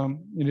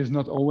 It is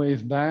not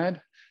always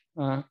bad,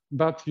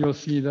 but you'll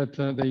see that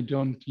they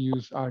don't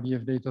use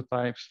RDF data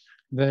types.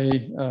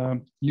 They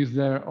use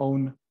their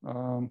own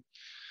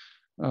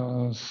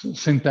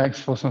syntax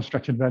for some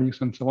structured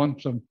values and so on.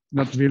 So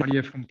not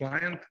really RDF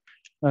compliant,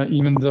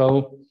 even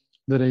though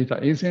the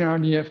data is in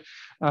RDF.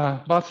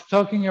 But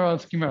talking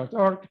about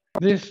schema.org,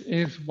 this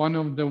is one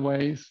of the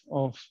ways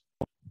of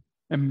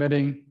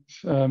embedding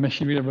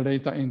machine readable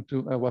data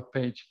into a web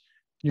page.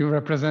 You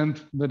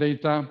represent the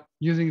data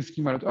using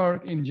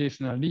schema.org in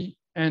JSON-LD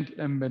and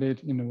embed it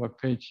in a web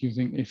page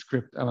using a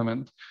script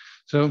element.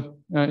 So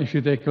if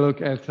you take a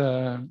look at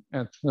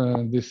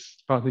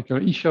this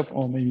particular eShop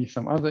or maybe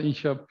some other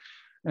eShop,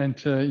 and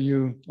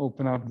you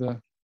open up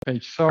the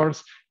page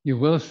source, you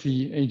will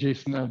see a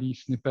JSON-LD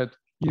snippet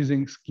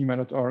using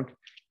schema.org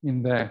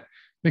in there,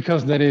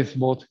 because that is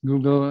what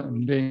Google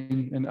and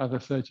Bing and other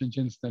search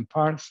engines then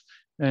parse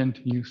and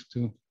use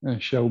to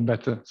show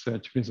better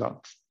search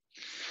results.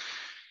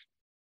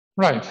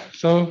 Right,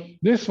 so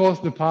this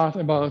was the part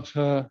about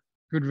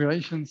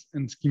GoodRelations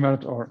and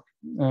schema.org.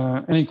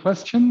 Any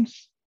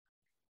questions?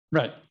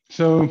 Right,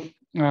 so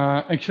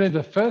actually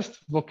the first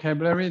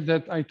vocabulary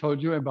that I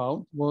told you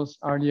about was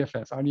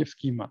RDFS, RDF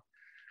schema,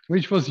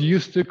 which was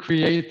used to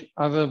create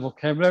other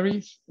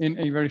vocabularies in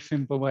a very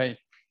simple way.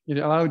 It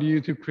allowed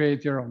you to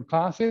create your own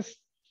classes.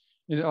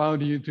 It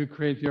allowed you to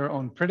create your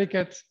own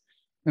predicates.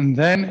 And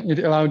then it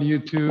allowed you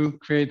to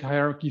create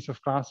hierarchies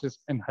of classes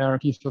and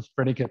hierarchies of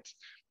predicates.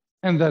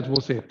 And that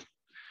was it.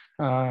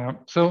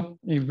 So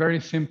a very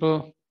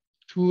simple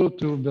tool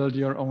to build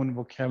your own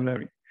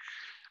vocabulary.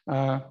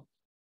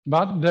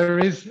 But there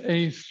is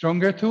a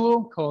stronger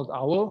tool called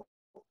OWL.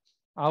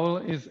 OWL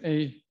is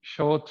a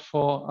short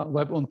for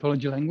web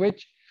ontology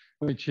language,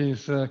 which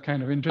is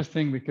kind of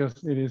interesting because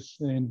it is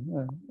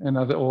in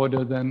another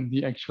order than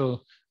the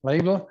actual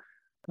label.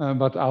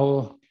 But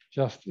OWL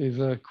just is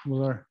a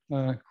cooler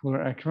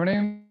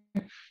acronym.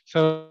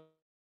 So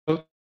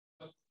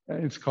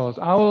it's called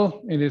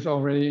OWL. It is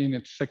already in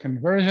its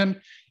second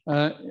version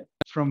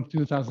from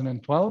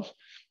 2012.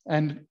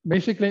 And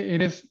basically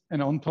it is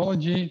an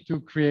ontology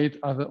to create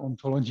other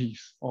ontologies,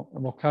 or a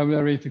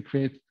vocabulary to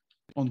create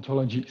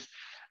ontologies.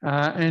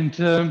 It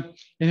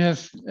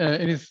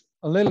is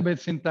a little bit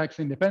syntax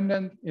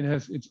independent. It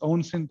has its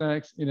own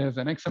syntax. It has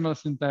an XML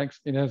syntax.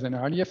 It has an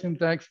RDF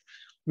syntax.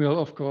 We'll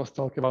of course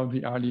talk about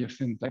the RDF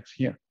syntax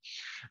here.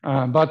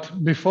 But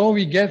before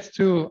we get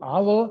to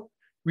OWL,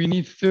 we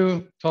need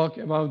to talk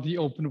about the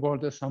open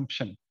world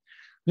assumption.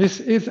 This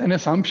is an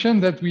assumption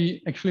that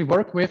we actually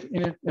work with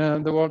in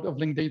the world of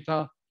linked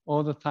data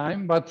all the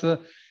time, but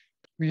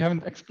we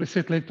haven't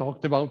explicitly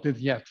talked about it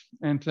yet.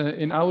 And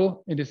in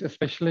OWL, it is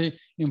especially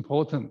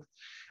important.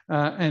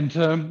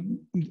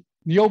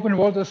 The open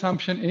world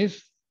assumption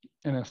is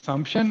an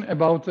assumption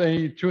about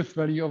a truth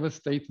value of a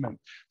statement.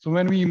 So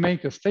when we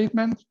make a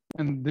statement,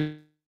 and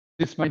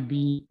this might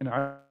be an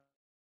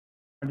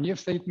RDF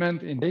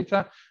statement in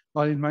data,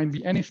 but it might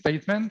be any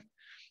statement,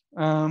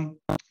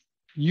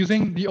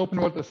 using the open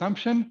world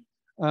assumption,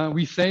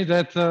 we say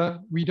that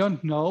we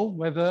don't know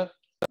whether,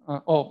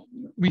 or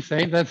we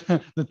say that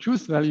the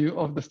truth value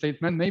of the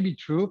statement may be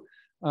true,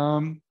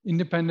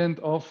 independent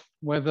of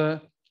whether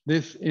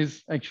this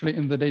is actually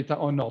in the data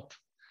or not.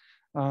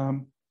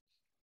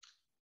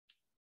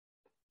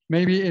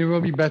 Maybe it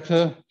will be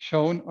better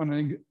shown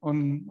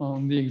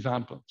on the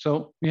example.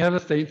 So we have a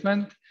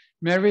statement,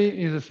 Mary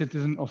is a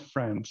citizen of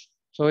France.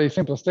 So a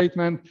simple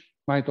statement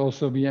might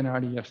also be an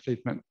RDF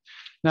statement.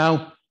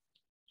 Now,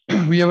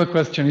 we have a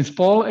question, is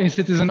Paul a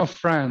citizen of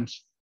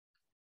France?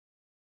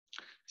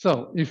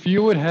 So if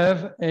you would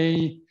have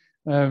a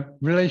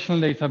relational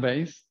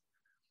database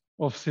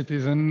of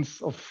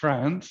citizens of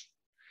France.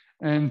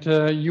 And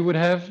you would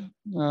have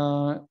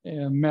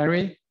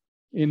Mary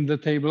in the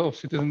table of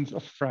citizens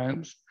of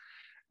France.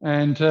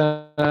 And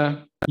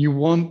you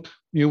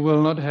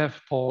will not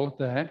have Paul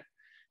there.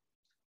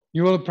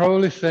 You will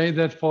probably say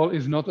that Paul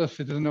is not a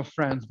citizen of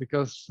France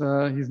because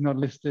he's not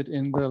listed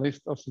in the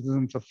list of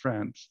citizens of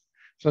France.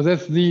 So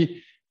that's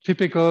the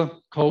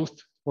typical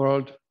closed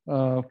world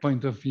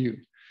point of view.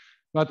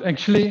 But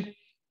actually,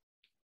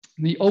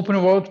 the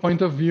open world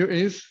point of view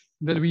is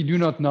that we do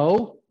not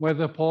know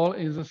whether Paul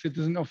is a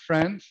citizen of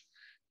France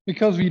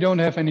because we don't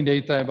have any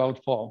data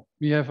about Paul.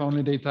 We have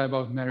only data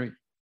about Mary.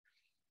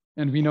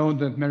 And we know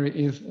that Mary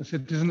is a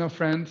citizen of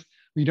France.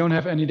 We don't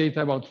have any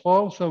data about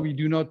Paul, so we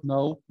do not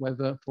know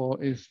whether Paul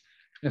is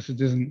a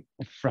citizen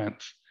of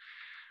France.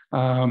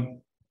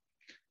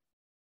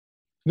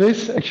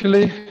 This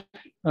actually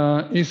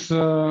is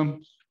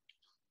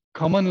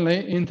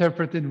commonly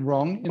interpreted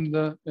wrong in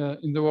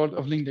the world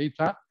of linked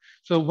data.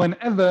 So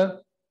whenever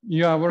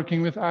you are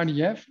working with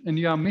RDF and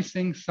you are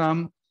missing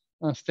some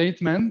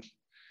statement,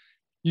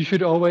 you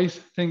should always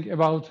think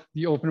about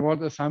the open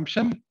world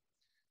assumption.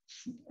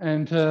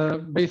 And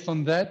based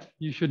on that,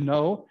 you should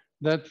know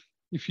that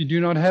if you do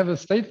not have a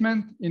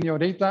statement in your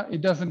data,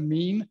 it doesn't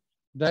mean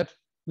that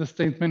the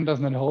statement does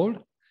not hold.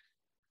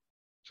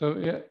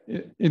 So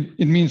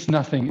it means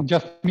nothing. It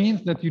just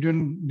means that you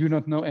do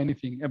not know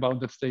anything about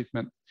the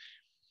statement.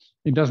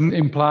 It doesn't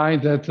imply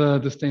that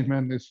the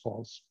statement is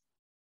false.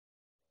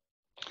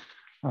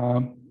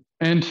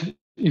 And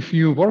if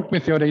you work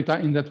with your data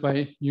in that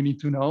way, you need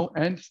to know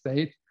and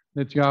state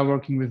that you are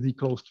working with the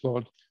closed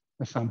world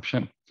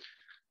assumption,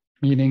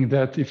 meaning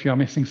that if you are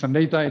missing some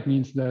data, it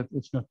means that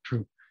it's not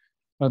true.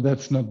 But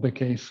that's not the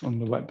case on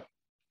the web.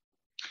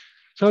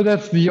 So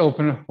that's the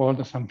open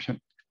world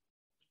assumption.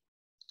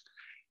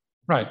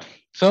 Right,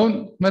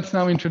 so let's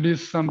now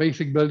introduce some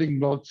basic building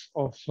blocks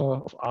of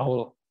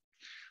OWL.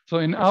 So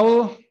in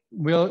OWL,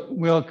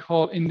 we'll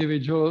call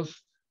individuals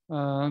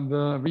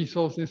the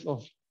resources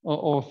of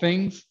or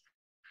things.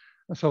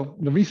 So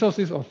the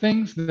resources or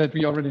things that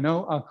we already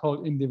know are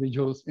called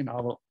individuals in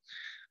OWL.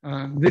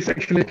 This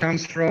actually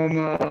comes from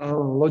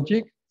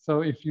logic.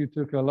 So if you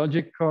took a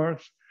logic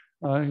course,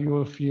 you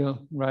will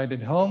feel right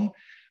at home.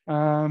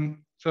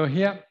 So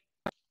here,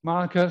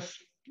 Marcus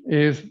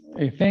is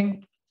a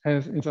thing,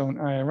 has its own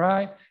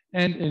IRI,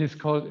 and it is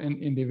called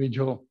an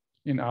individual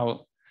in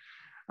OWL.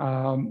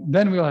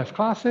 Then we'll have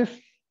classes.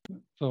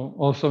 So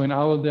also in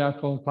OWL, they are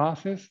called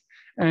classes.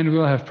 And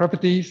we'll have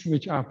properties,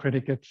 which are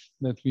predicates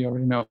that we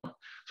already know.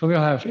 So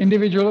we'll have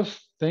individuals,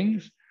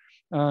 things,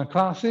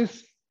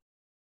 classes,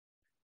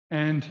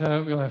 and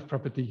we'll have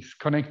properties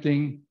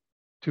connecting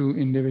to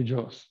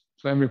individuals.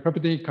 So every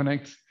property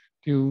connects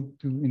to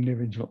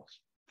individuals.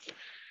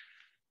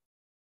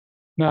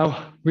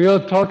 Now,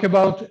 we'll talk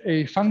about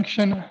a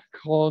function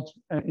called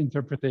an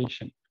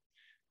interpretation.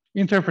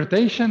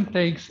 Interpretation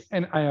takes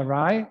an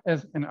IRI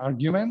as an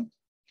argument.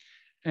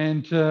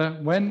 And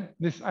when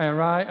this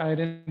IRI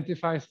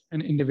identifies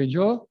an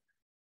individual,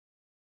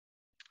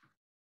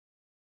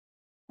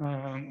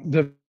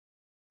 the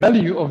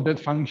value of that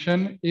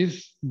function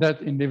is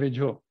that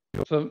individual.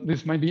 So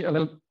this might be a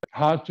little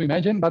hard to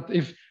imagine, but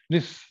if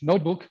this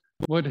notebook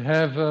would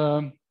have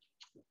an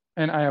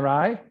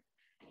IRI,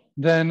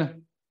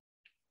 then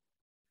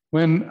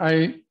when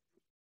I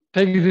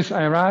take this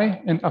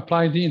IRI and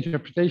apply the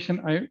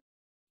interpretation,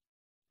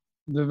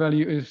 the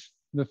value is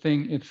the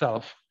thing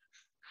itself.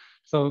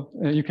 So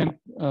you can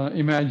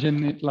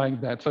imagine it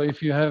like that. So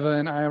if you have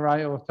an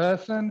IRI of a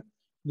person,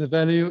 the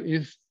value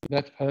is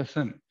that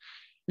person.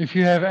 If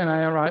you have an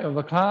IRI of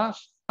a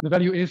class, the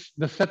value is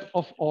the set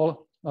of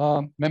all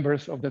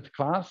members of that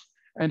class.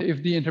 And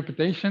if the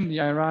interpretation, the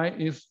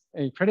IRI, is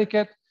a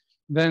predicate,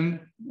 then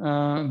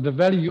the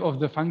value of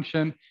the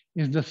function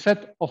is the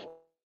set of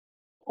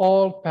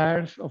all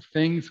pairs of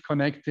things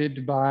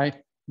connected by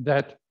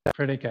that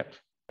predicate.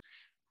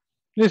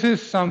 This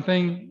is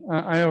something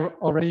I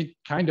already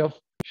kind of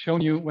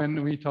shown you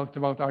when we talked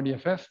about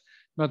RDFS,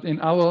 but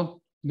in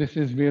OWL, this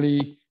is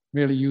really,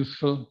 really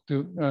useful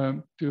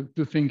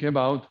to think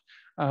about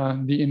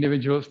the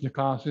individuals, the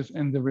classes,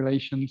 and the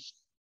relations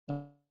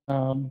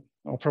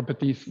or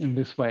properties in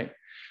this way.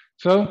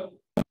 So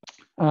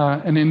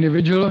an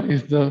individual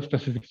is the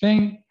specific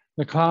thing,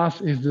 the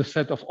class is the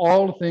set of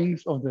all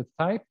things of that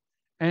type,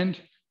 and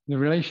the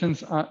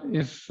relations or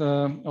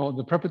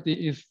the property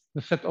is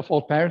the set of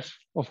all pairs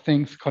of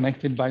things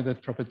connected by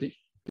that property.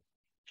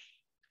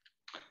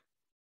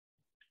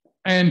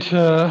 And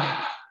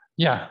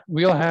yeah,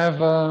 we'll have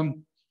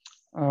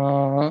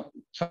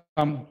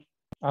some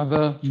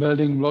other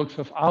building blocks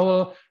of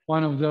OWL.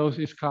 One of those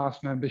is class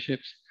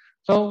memberships.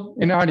 So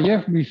in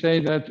RDF, we say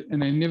that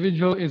an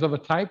individual is of a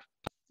type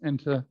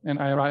and an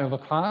IRI of a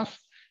class.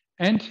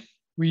 And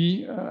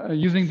we,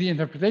 using the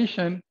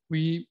interpretation,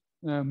 we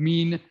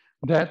mean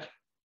that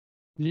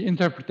the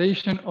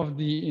interpretation of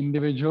the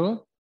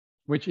individual,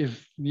 which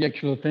is the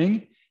actual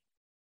thing,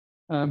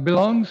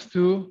 belongs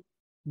to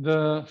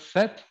the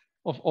set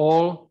of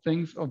all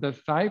things of that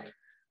type,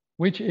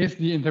 which is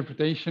the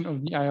interpretation of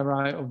the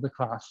IRI of the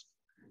class.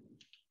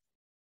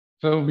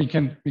 So we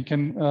can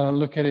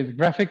look at it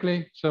graphically.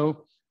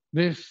 So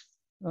this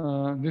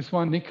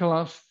one,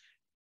 Nicholas,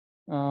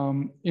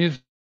 is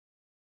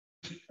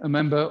a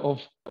member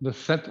of the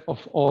set of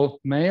all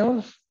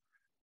males,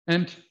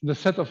 and the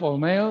set of all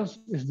males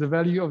is the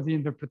value of the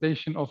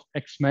interpretation of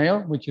X male,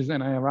 which is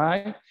an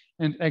IRI,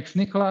 and X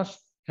Nicholas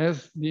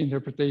has the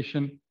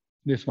interpretation,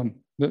 this one,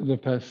 the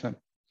person.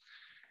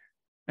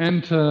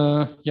 And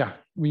yeah,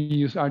 we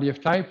use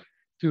RDF type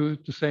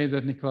to say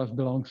that Nicholas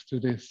belongs to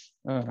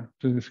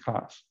this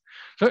class.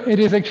 So it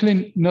is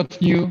actually not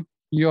new.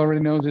 You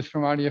already know this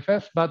from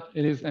RDFS, but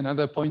it is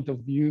another point of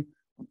view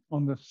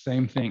on the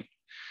same thing.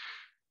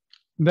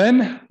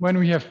 Then when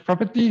we have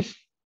properties,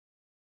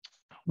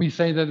 we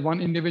say that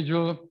one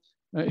individual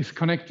is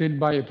connected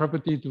by a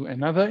property to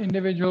another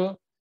individual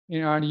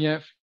in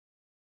RDF.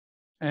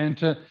 And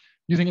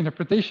using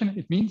interpretation,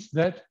 it means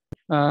that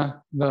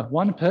the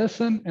one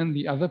person and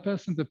the other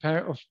person, the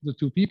pair of the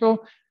two people,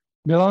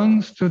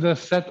 belongs to the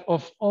set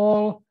of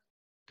all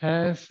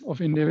pairs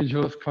of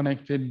individuals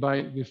connected by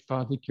this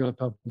particular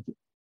property.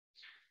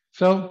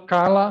 So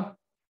Carla,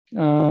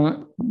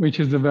 which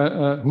is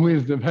who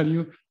is the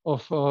value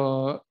of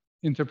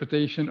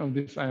interpretation of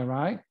this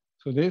IRI.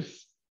 So this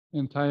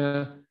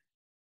entire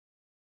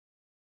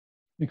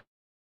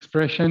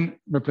expression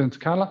represents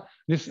Carla.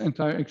 This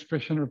entire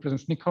expression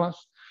represents Nicholas.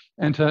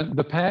 And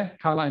the pair,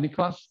 Carla and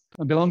Nicholas,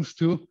 belongs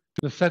to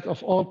the set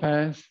of all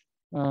pairs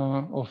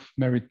of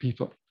married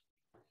people.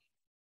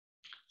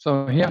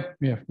 So here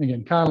we have,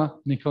 again, Carla,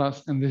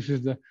 Nicholas, and this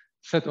is the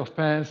set of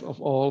pairs of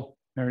all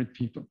married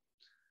people,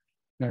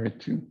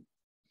 married to.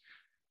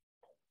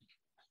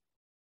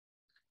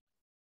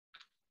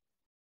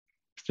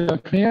 Still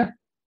clear?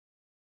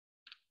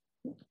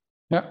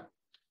 Yeah,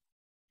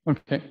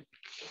 okay.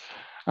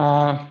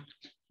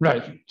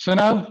 Right, so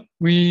now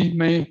we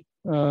may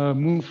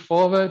move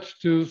forward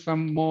to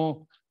some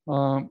more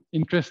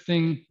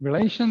interesting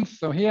relations.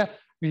 So here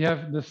we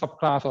have the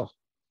subclass of,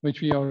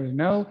 which we already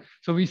know.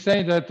 So we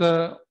say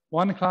that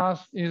one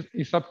class is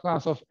a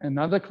subclass of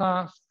another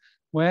class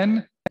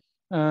when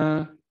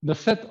the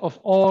set of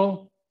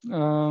all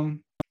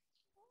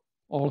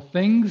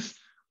things,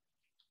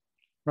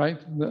 right?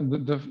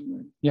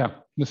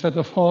 The set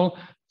of all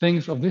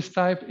things of this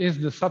type is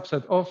the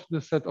subset of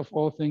the set of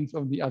all things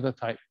of the other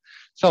type.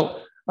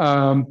 So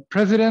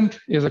president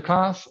is a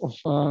class of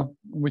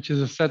which is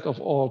a set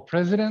of all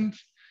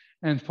presidents,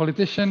 and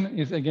politician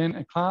is again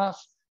a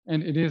class,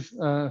 and it is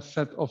a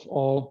set of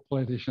all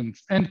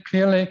politicians. And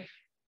clearly,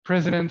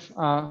 presidents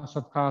are a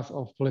subclass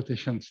of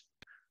politicians.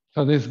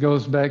 So this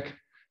goes back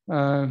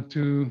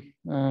to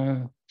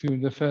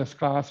the first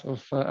class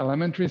of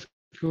elementary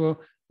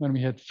school, when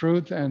we had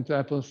fruit and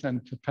apples and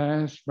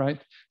pears,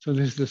 right? So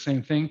this is the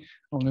same thing,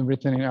 only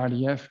written in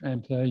RDF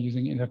and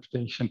using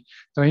interpretation.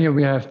 So here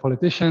we have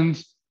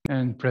politicians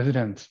and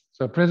presidents.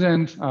 So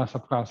presidents are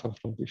subclass of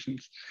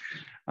politicians.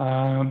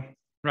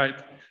 Right,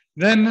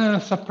 then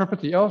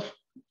subproperty of,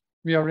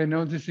 we already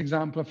know this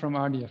example from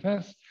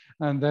RDFS,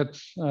 and that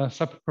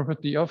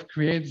subproperty of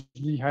creates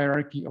the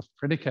hierarchy of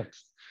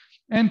predicates.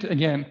 And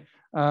again,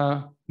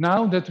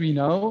 now that we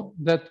know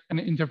that an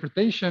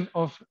interpretation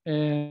of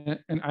an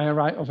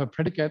IRI of a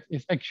predicate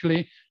is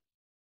actually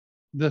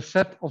the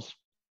set of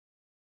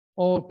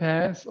all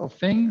pairs of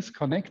things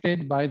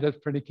connected by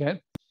that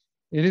predicate,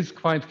 it is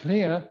quite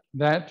clear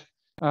that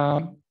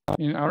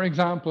in our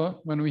example,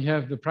 when we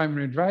have the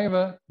primary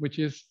driver, which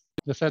is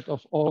the set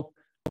of all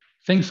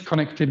things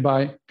connected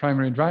by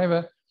primary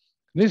driver,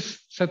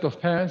 this set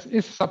of pairs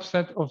is a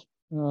subset of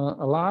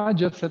a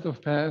larger set of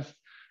pairs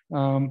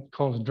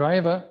called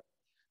driver,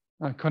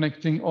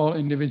 connecting all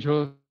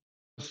individuals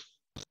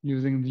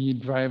using the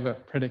driver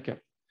predicate.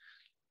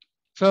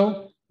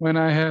 So when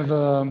I have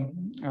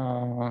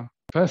a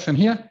person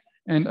here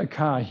and a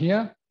car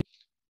here,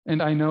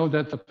 and I know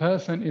that the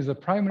person is a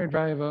primary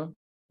driver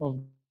of,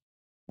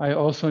 I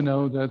also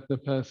know that the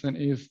person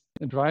is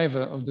a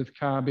driver of this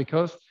car,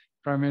 because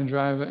primary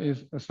driver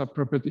is a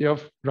subproperty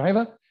of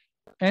driver.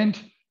 And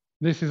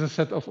this is a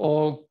set of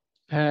all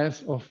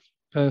pairs of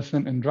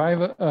person and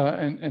driver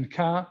and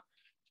car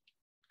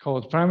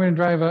called primary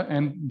driver,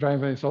 and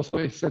driver is also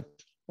a set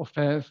of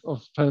pairs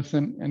of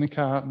person and a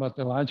car, but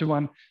a larger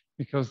one,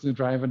 because the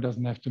driver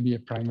doesn't have to be a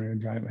primary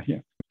driver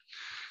here.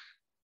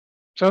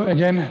 So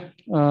again,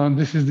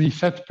 this is the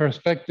set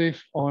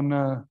perspective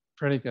on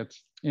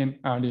predicates in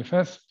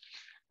RDFS.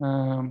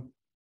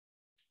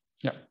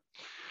 Yeah.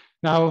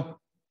 Now,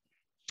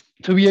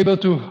 to be able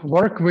to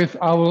work with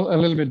OWL a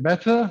little bit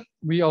better,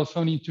 we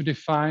also need to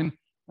define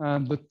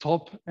the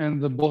top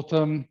and the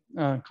bottom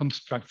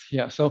constructs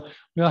here. So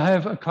we'll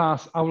have a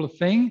class OWL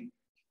thing,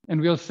 and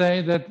we'll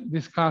say that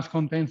this class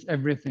contains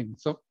everything.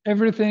 So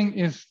everything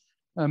is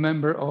a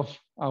member of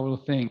OWL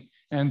thing,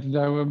 and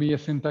there will be a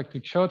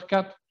syntactic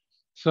shortcut.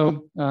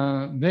 So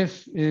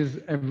this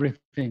is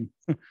everything.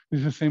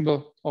 This is a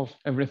symbol of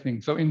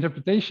everything. So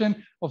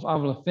interpretation of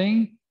OWL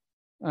thing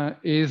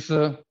is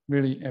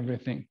really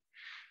everything.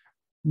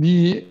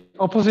 The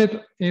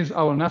opposite is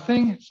our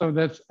nothing. So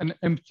that's an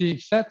empty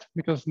set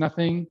because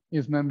nothing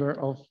is member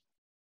of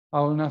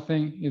our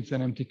nothing. It's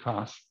an empty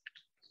class.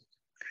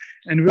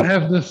 And we'll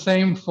have the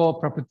same for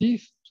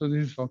properties. So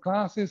this is for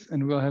classes,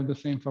 and we'll have the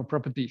same for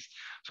properties.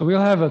 So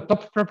we'll have a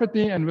top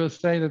property, and we'll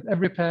say that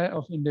every pair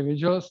of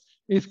individuals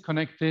is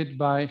connected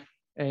by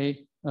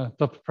a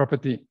top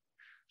property.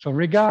 So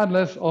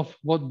regardless of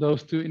what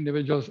those two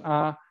individuals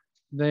are,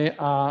 they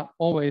are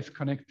always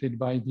connected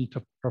by the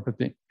top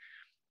property.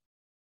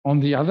 On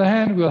the other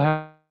hand, we'll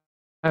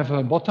have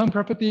a bottom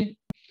property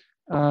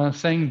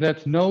saying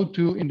that no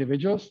two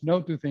individuals, no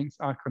two things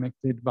are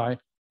connected by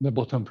the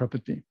bottom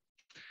property.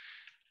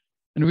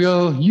 And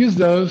we'll use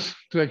those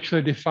to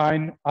actually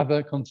define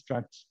other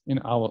constructs in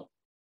OWL.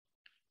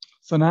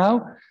 So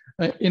now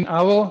in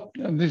OWL,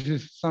 this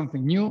is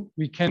something new,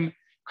 we can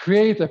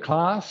create a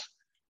class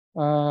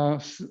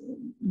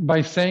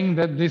by saying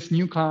that this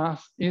new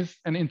class is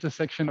an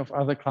intersection of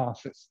other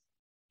classes.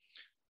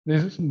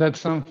 That's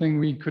something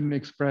we couldn't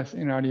express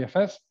in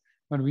RDFS,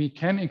 but we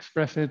can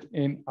express it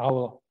in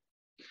OWL.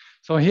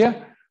 So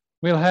here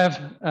we'll have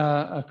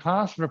a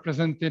class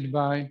represented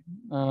by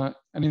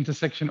an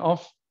intersection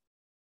of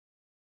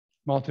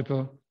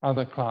multiple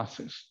other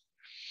classes.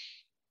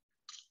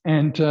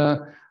 And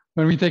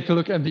when we take a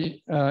look at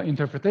the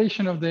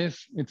interpretation of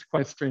this, it's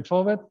quite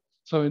straightforward.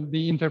 So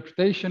the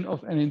interpretation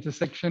of an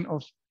intersection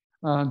of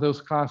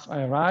those class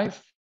IRIs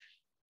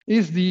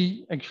is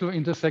the actual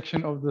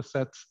intersection of the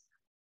sets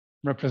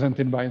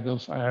represented by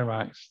those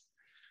IRIs.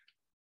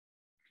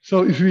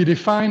 So if we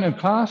define a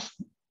class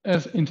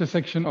as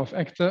intersection of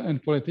actor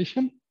and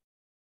politician,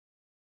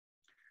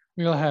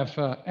 we'll have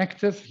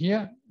actors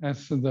here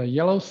as the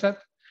yellow set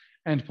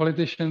and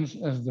politicians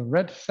as the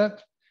red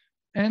set.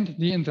 And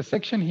the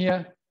intersection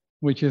here,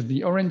 which is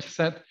the orange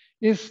set,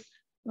 is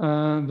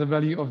the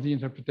value of the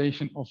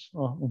interpretation of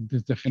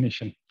this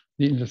definition,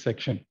 the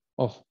intersection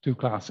of two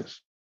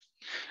classes.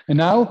 And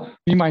now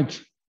we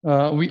might,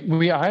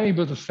 we are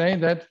able to say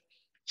that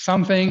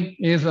something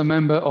is a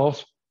member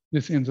of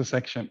this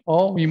intersection,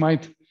 or we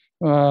might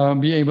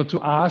be able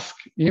to ask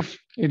if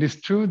it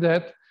is true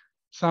that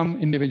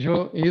some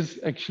individual is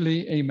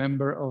actually a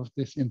member of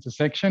this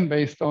intersection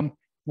based on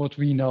what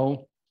we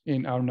know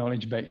in our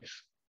knowledge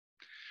base.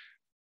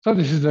 So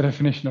this is the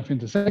definition of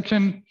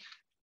intersection.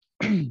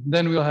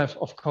 Then we'll have,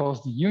 of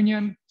course, the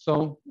union.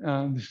 So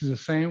this is the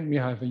same. We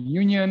have a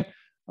union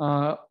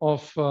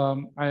of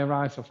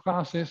IRIs of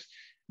classes,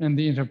 and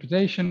the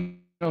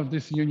interpretation of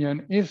this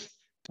union is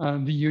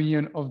the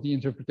union of the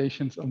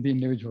interpretations of the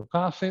individual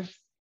classes.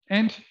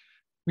 And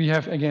we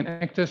have, again,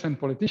 actors and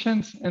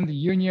politicians, and the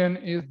union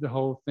is the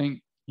whole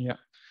thing here.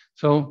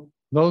 So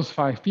those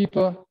 5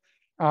 people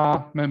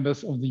are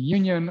members of the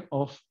union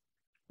of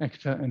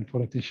actor and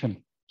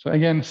politician. So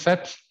again,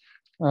 sets,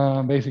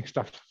 basic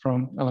stuff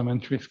from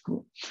elementary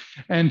school.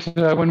 And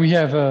when we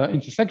have an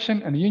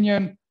intersection and a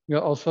union,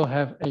 we'll also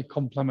have a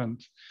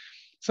complement.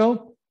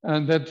 So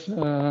that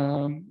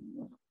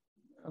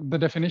the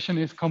definition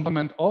is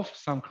complement of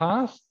some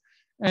class,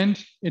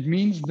 and it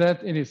means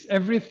that it is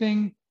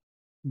everything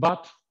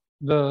but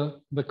the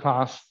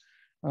class.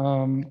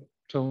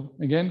 So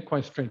again,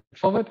 quite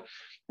straightforward.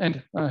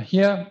 And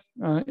here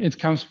it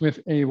comes with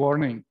a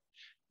warning.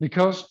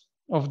 Because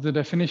of the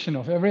definition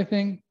of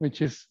everything,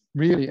 which is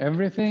really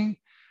everything,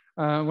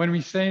 when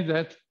we say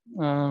that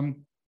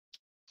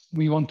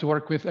we want to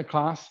work with a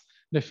class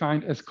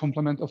defined as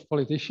complement of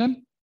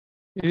politician,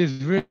 it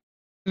is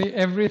really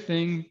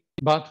everything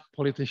but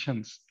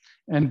politicians.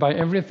 And by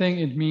everything,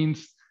 it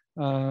means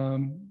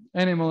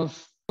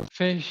animals,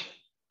 fish,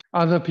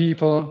 other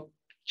people,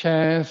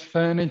 chairs,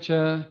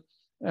 furniture,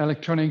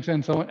 electronics,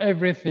 and so on,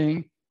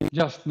 everything,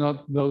 just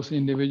not those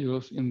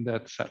individuals in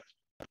that set.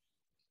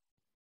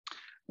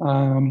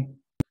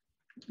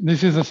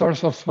 This is a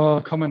source of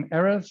common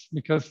errors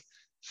because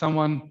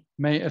someone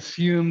may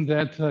assume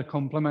that a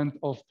complement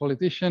of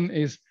politician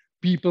is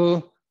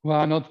people who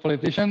are not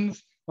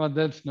politicians, but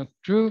that's not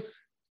true.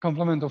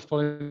 Complement of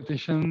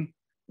politician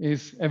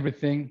is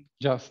everything,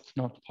 just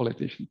not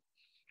politician.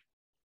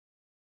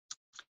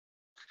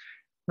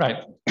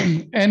 Right,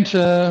 and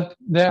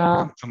there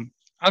are some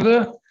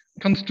other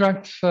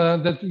constructs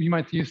that we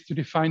might use to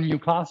define new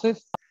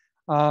classes.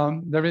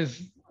 There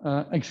is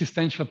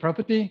existential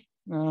property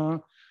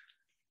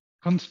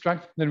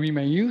construct that we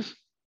may use.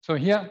 So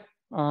here,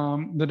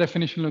 the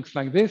definition looks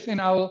like this in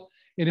OWL.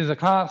 It is a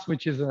class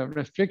which is a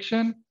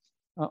restriction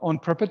on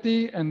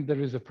property, and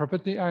there is a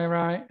property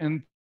IRI,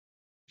 and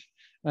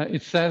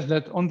it says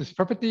that on this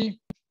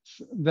property,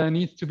 there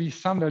needs to be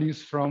some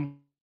values from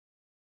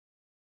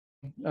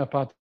a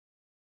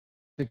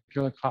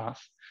particular class.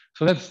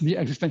 So that's the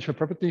existential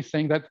property,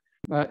 saying that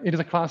it is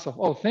a class of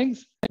all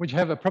things which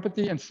have a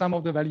property, and some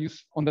of the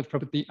values on that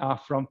property are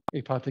from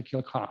a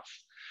particular class.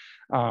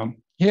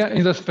 Here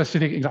is a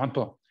specific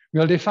example.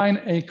 We'll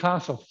define a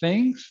class of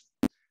things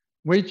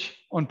which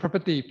on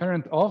property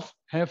parent of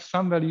have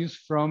some values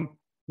from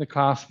the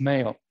class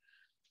male.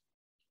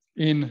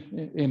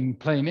 In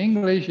plain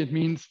English, it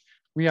means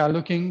we are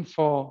looking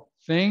for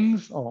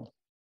things or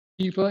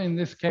people in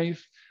this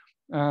case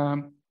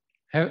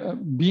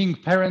being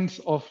parents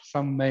of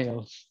some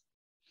males.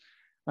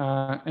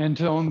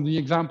 And on the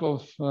example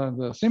of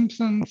The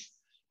Simpsons,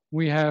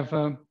 we have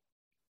the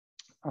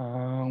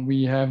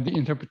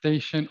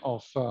interpretation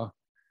of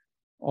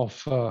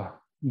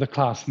the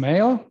class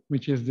male,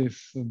 which is this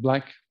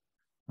black,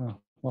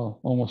 well,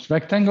 almost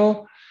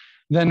rectangle.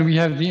 Then we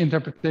have the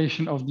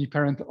interpretation of the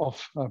parent of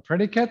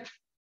predicate,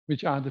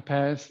 which are the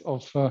pairs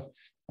of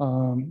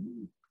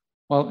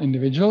well,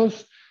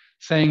 individuals,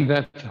 saying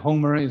that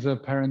Homer is a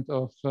parent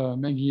of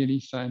Maggie,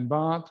 Lisa, and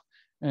Bart,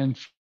 and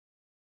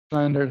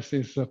Flanders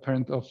is a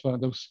parent of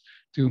those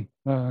two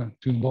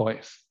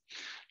boys.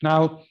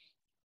 Now,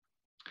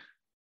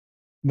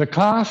 the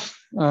class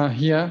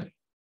here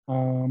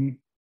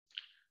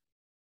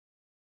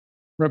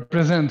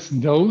represents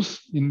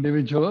those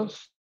individuals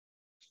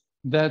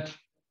that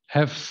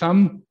have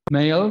some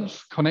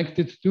males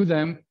connected to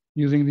them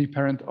using the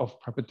parent of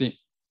property.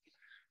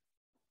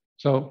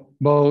 So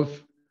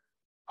both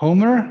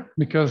Homer,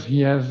 because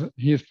he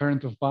is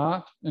parent of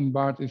Bart, and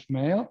Bart is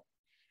male,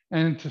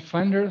 and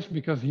Flanders,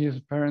 because he is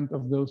parent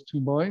of those two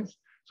boys.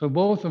 So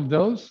both of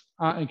those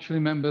are actually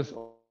members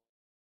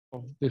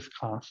of this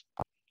class.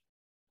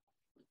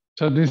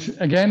 So this,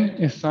 again,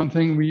 is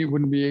something we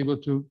wouldn't be able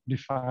to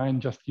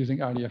define just using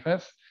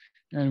RDFS,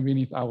 and we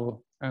need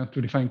OWL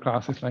to define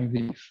classes like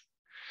these.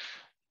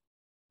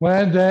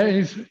 Where there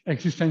is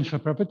existential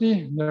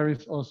property, there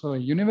is also a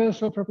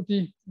universal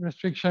property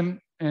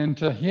restriction. And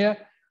here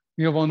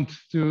we want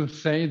to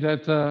say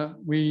that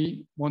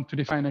we want to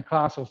define a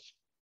class of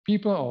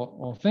people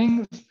or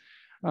things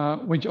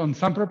which on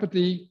some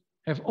property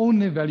have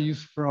only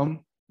values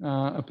from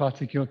a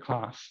particular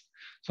class.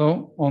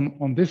 So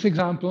on this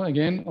example,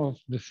 again, of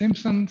The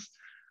Simpsons,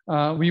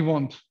 we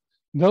want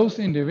those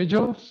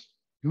individuals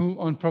who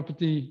on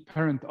property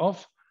parent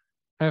of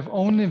have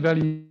only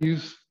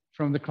values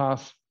from the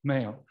class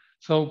male.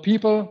 So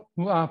people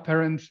who are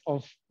parents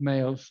of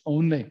males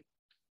only.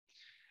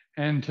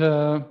 And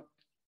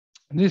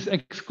this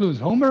excludes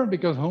Homer,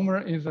 because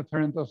Homer is a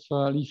parent of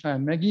Lisa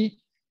and Maggie.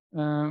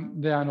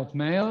 They are not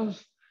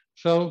males.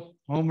 So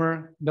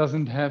Homer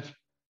doesn't have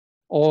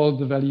all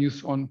the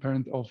values on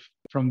parent of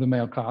from the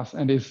male class,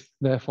 and is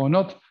therefore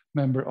not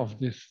member of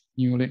this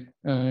newly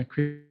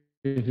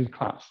created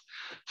class.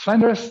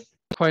 Flanders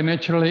quite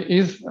naturally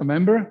is a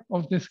member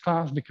of this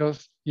class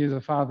because he is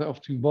a father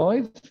of two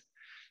boys,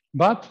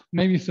 but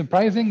maybe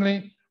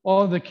surprisingly,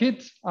 all the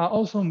kids are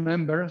also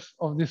members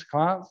of this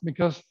class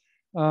because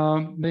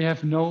they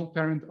have no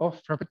parent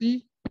of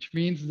property, which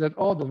means that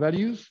all the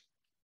values,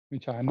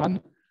 which are none,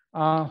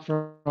 are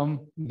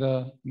from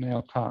the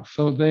male class.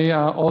 So they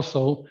are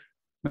also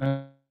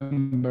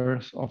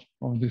members of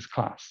this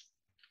class.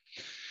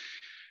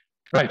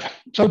 Right,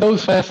 so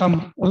those are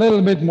some a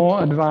little bit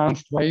more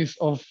advanced ways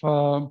of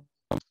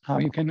how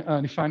you can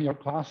define your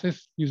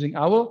classes using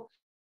OWL.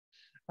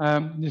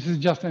 This is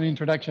just an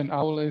introduction.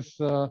 OWL is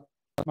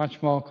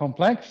much more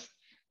complex,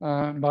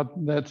 but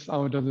that's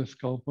out of the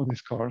scope of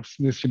this course.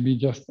 This should be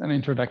just an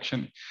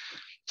introduction.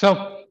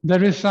 So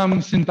there is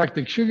some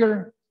syntactic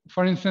sugar.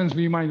 For instance,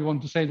 we might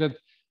want to say that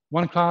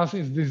one class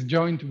is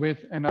disjoint with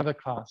another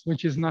class,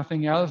 which is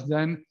nothing else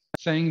than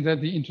saying that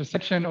the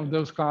intersection of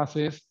those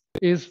classes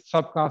is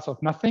subclass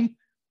of nothing,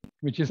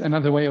 which is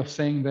another way of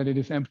saying that it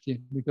is empty,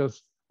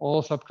 because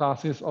all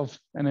subclasses of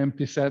an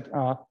empty set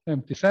are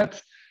empty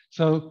sets.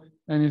 So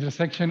an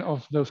intersection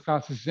of those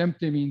classes is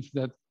empty means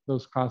that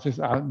those classes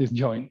are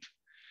disjoint.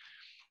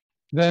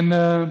 Then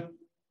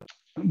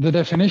the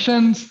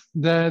definitions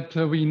that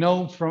we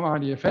know from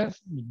RDFS,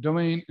 the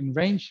domain and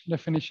range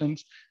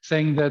definitions,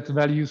 saying that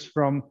values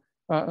from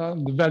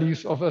the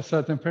values of a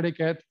certain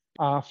predicate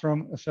are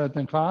from a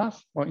certain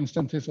class or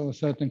instances of a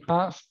certain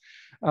class.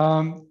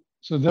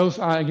 So those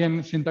are,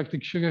 again,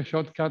 syntactic sugar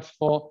shortcuts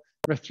for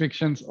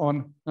restrictions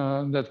on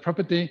that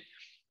property,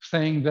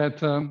 saying that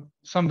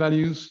some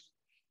values,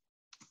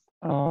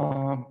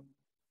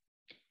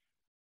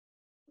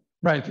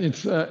 right,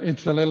 it's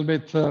a little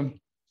bit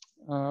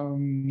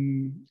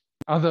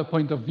other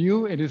point of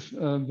view. It is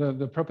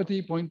the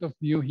property point of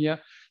view here.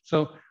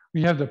 So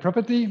we have the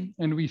property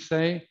and we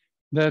say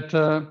that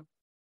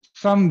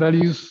some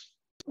values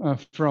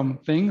from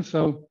things,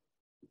 so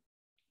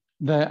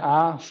there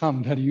are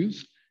some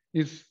values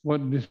is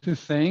what this is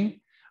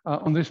saying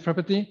on this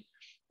property.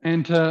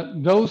 And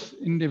those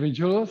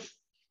individuals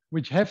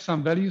which have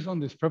some values on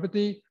this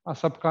property are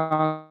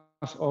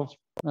subclass of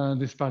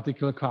this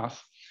particular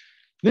class.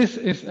 This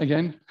is,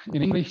 again,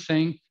 in English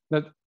saying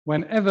that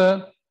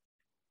whenever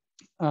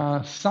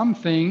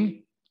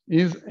something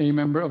is a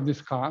member of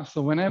this class,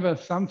 so whenever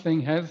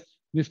something has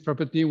this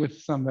property with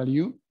some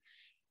value,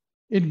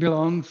 it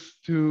belongs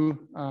to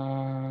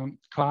a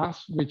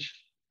class which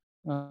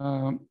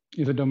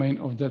is a domain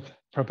of that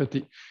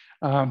property.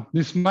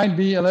 This might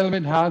be a little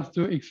bit hard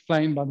to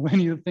explain, but when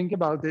you think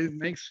about it, it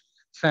makes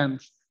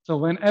sense. So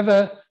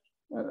whenever,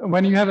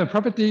 when you have a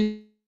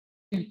property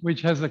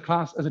which has a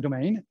class as a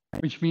domain,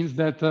 which means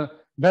that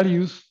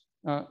values,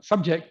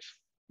 subjects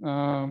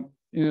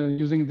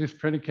using this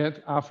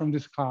predicate are from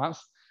this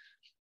class,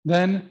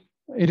 then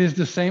it is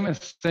the same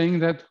as saying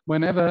that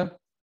whenever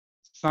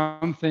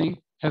something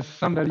has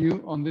some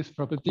value on this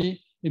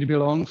property, it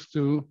belongs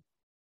to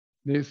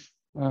this,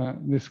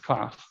 this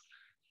class.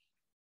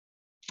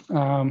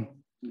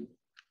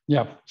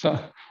 Yeah, so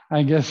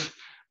I guess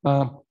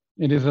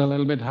it is a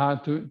little bit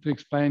hard to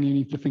explain. You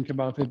need to think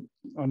about it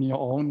on your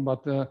own,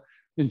 but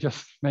it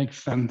just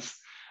makes sense.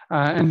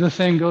 And the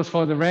same goes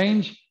for the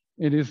range.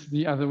 It is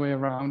the other way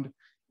around.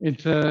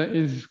 It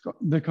is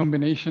the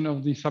combination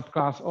of the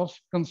subclass of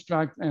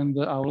construct and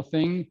the our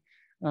thing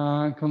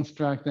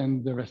construct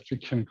and the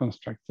restriction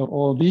construct. So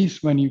all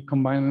these, when you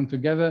combine them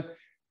together,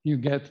 you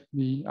get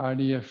the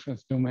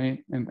RDFS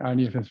domain and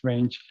RDFS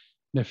range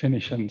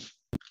definitions.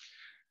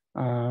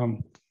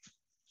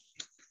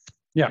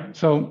 Yeah,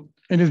 so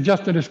it is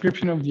just a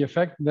description of the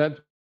effect that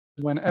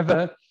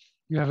whenever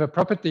you have a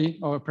property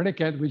or a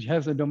predicate which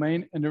has a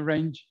domain and a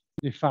range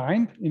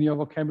defined in your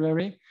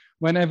vocabulary,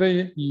 whenever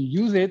you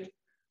use it,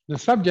 the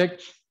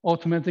subjects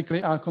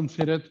automatically are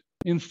considered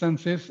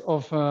instances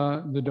of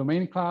the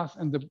domain class,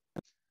 and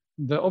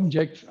the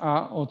objects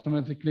are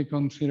automatically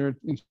considered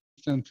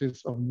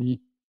instances of the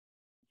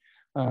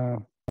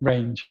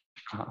range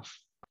class.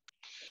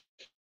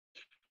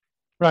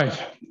 Right,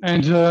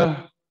 and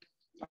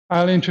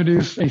I'll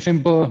introduce a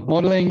simple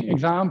modeling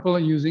example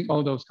using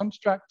all those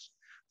constructs.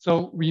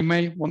 So we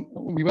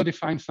will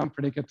define some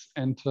predicates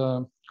and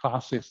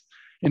classes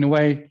in a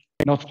way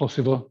not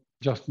possible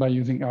just by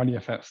using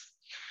RDFS.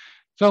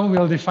 So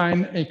we'll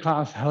define a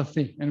class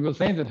healthy, and we'll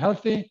say that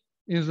healthy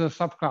is a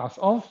subclass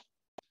of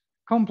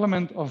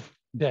complement of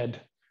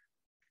dead.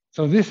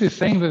 So this is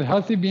saying that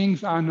healthy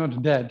beings are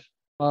not dead.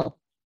 Well,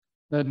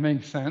 that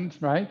makes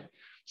sense, right?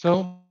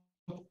 So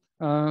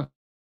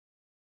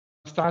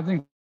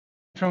starting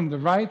from the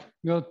right,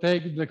 we'll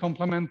take the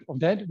complement of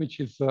dead, which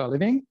is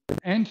living,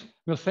 and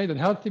we'll say that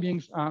healthy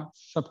beings are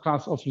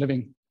subclass of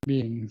living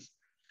beings.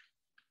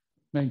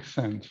 Makes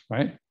sense,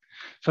 right?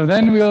 So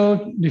then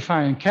we'll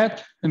define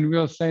cat, and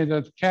we'll say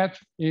that cat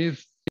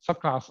is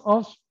subclass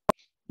of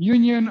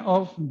union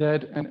of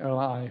dead and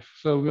alive.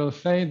 So we'll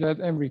say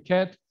that every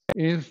cat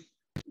is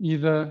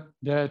either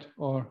dead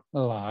or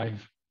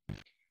alive.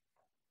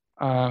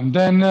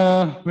 Then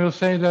we'll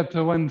say that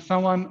when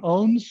someone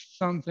owns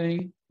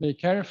something, they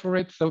care for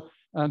it. So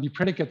the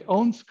predicate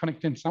owns,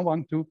 connecting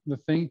someone to the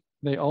thing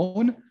they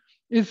own,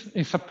 is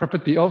a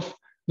subproperty of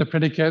the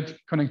predicate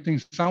connecting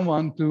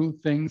someone to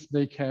things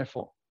they care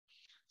for.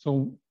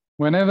 So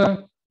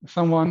whenever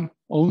someone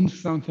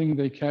owns something,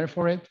 they care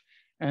for it,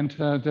 and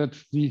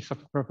that's the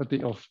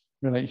subproperty of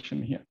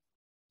relation here.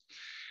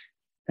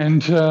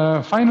 And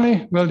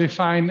finally, we'll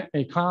define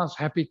a class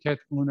happy cat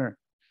owner.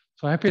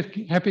 So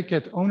happy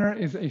cat owner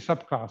is a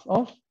subclass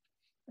of,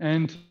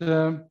 and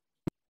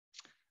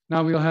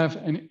now we'll have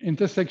an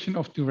intersection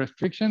of two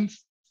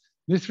restrictions.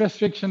 This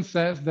restriction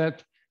says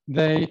that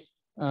they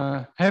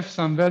have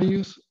some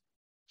values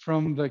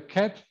from the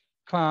cat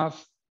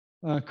class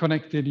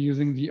connected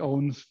using the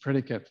owns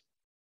predicate.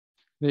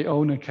 They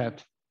own a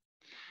cat.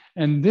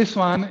 And this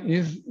one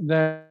is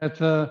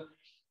that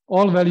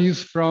all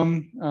values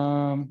from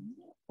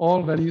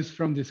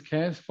this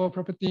cares for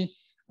property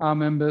are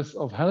members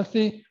of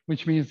healthy,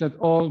 which means that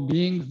all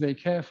beings they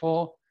care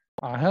for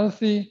are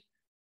healthy.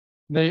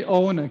 They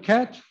own a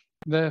cat,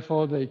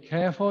 therefore they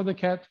care for the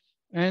cat,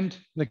 and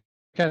the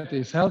cat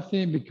is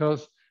healthy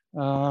because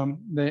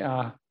they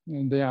are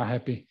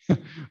happy,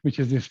 which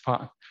is this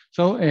part.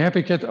 So a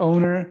happy cat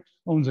owner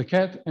owns a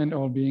cat, and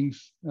all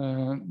beings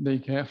they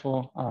care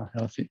for are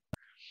healthy.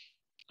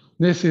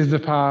 This is the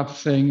part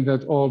saying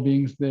that all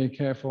beings they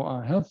care for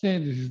are healthy.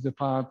 This is the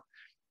part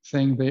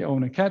saying they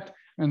own a cat.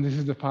 And this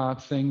is the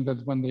part saying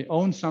that when they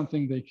own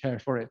something, they care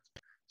for it.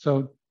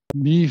 So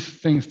these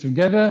things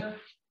together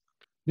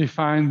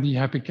define the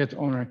happy cat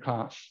owner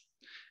class.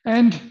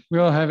 And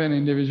we'll have an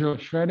individual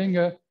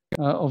Schrödinger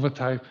of a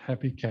type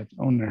happy cat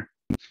owner.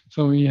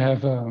 So we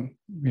have a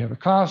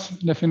class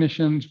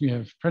definitions, we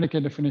have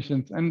predicate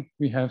definitions, and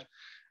we have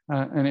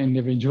an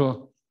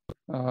individual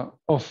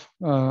of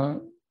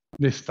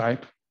this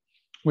type,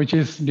 which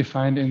is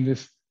defined in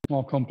this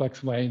more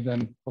complex way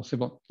than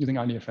possible using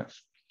RDFS.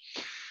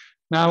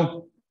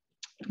 Now,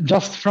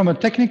 just from a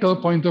technical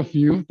point of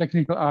view,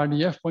 technical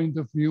RDF point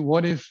of view,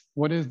 what is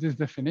this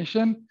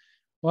definition?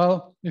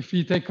 Well, if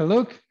we take a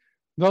look,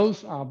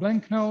 those are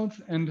blank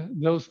nodes and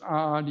those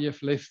are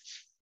RDF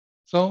lists.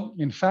 So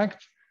in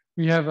fact,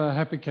 we have a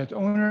happy cat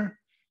owner,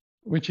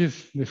 which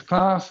is this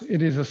class.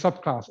 It is a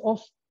subclass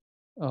of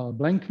a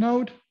blank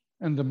node,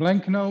 and the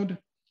blank node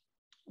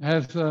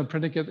has a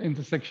predicate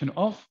intersection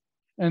of,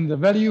 and the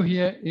value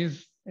here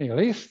is a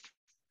list,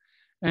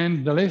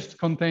 and the list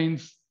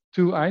contains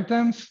two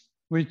items,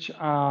 which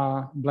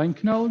are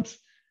blank nodes,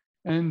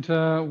 and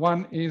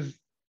one is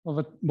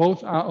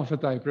both are of a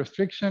type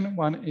restriction.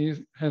 One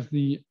has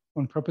the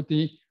on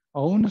property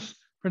owns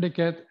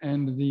predicate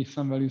and the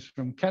some values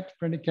from cat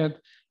predicate,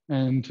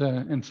 and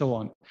so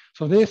on.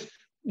 So this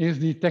is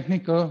the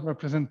technical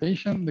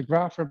representation, the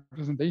graph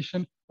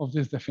representation of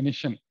this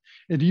definition.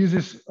 It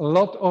uses a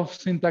lot of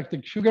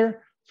syntactic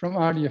sugar from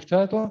RDF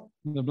turtle,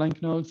 the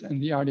blank nodes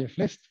and the RDF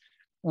list.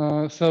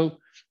 So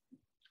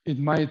it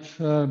might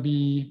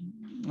be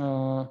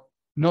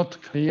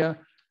not clear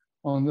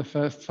on the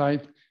first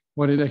sight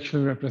what it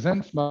actually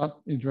represents, but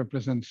it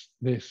represents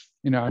this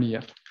in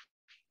RDF.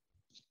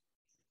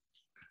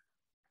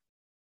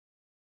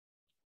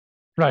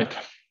 Right,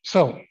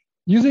 so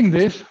using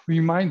this, we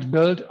might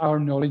build our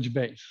knowledge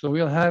base. So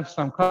we'll have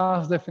some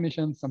class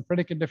definitions, some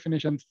predicate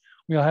definitions.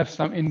 We'll have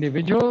some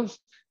individuals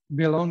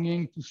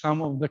belonging to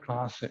some of the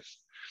classes.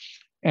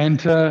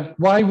 And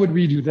why would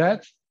we do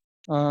that?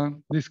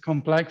 This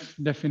complex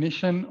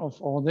definition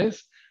of all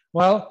this?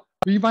 Well,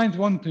 we might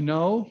want to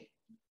know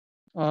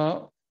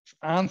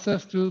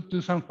answers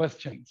to some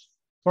questions.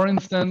 For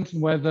instance,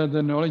 whether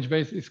the knowledge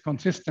base is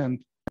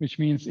consistent, which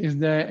means is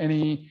there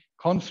any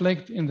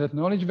conflict in that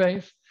knowledge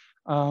base?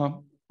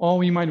 Or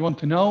we might want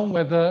to know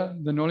whether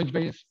the knowledge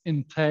base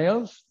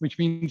entails, which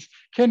means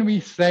can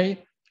we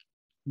say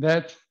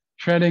that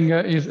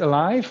Schrödinger is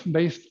alive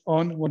based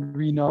on what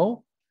we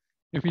know?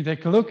 If we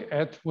take a look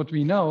at what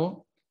we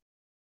know,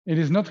 it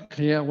is not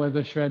clear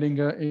whether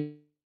Schrödinger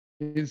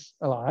is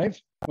alive,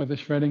 whether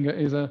Schrödinger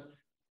is a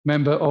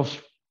member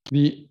of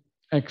the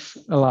X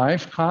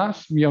alive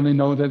class. We only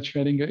know that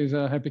Schrödinger is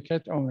a happy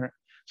cat owner.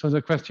 So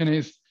the question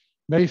is,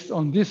 based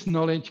on this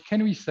knowledge,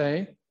 can we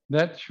say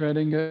that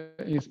Schrödinger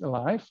is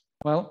alive?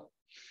 Well,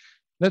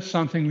 that's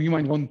something we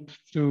might want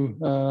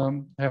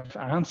to have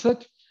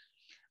answered.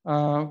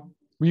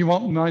 We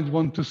might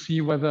want to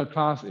see whether a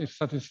class is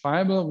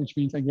satisfiable, which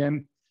means,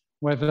 again,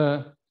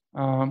 whether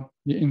the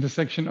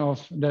intersection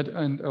of dead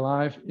and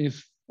alive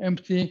is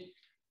empty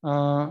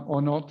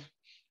or not.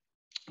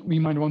 We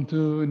might want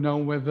to know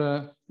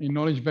whether a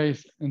knowledge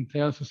base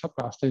entails a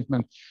subclass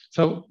statement.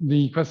 So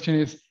the question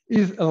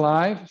is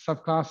alive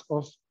subclass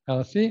of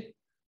healthy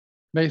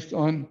based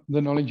on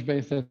the knowledge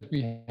base that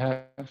we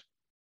have?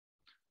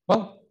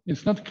 Well,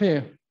 it's not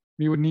clear.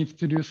 We would need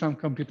to do some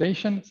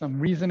computation, some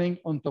reasoning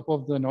on top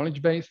of the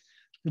knowledge base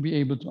to be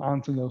able to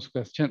answer those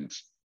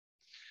questions.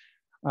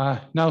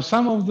 Now,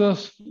 some of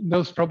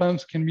those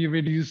problems can be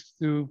reduced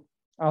to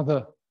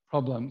other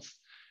problems.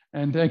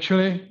 And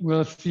actually,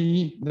 we'll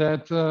see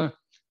that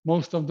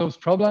most of those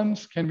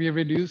problems can be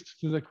reduced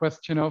to the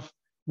question of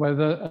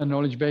whether a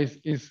knowledge base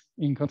is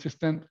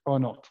inconsistent or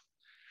not.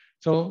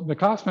 So the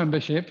class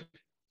membership,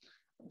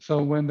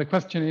 so when the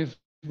question is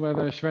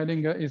whether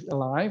Schrödinger is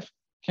alive,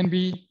 can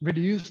be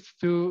reduced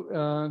to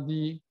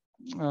the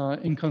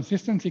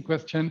inconsistency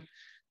question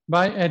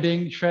by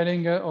adding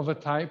Schrödinger of a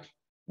type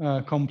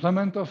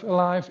complement of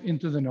alive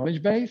into the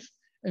knowledge base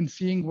and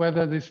seeing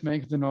whether this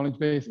makes the knowledge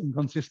base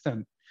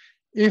inconsistent.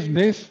 If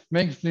this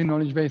makes the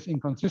knowledge base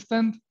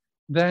inconsistent,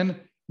 then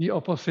the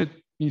opposite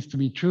needs to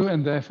be true,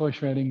 and therefore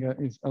Schrödinger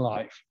is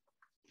alive.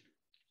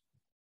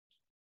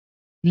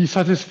 The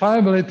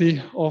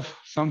satisfiability of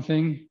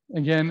something,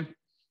 again,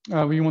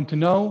 we want to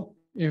know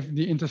if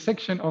the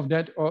intersection of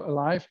dead or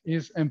alive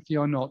is empty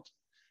or not.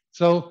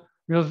 So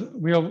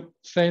we'll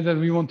say that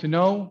we want to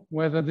know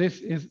whether this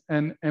is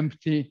an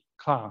empty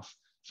class.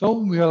 So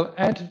we'll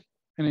add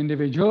an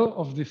individual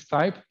of this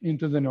type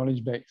into the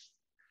knowledge base.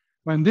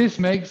 When this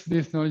makes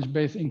this knowledge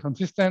base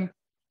inconsistent,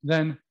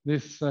 then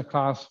this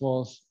class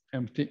was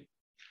empty.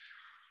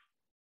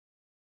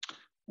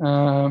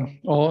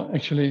 Or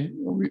actually,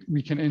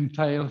 we can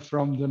entail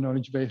from the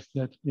knowledge base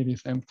that it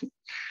is empty.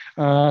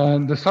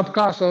 The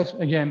subclass of,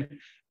 again,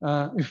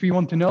 if we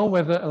want to know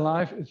whether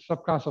alive is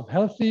subclass of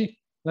healthy,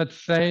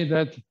 let's say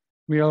that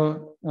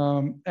we'll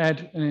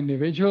add an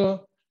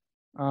individual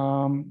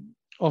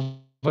of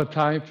a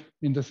type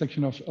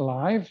intersection of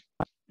alive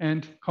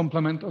and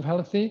complement of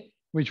healthy,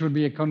 which would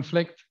be a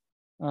conflict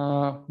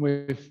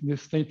with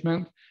this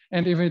statement.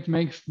 And if it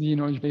makes the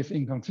knowledge base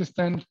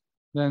inconsistent,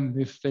 then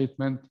this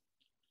statement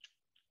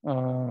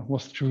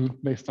was true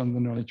based on the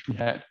knowledge we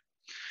had.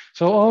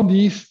 So all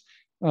these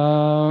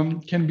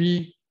can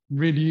be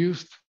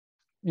reduced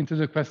into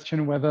the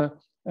question whether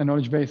a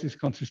knowledge base is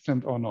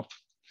consistent or not.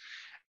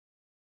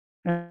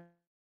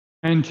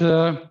 And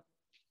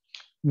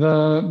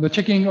the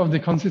checking of the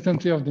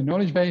consistency of the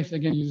knowledge base,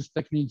 again, uses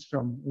techniques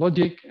from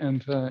logic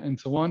and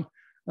so on.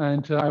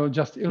 And I will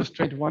just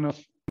illustrate one of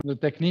the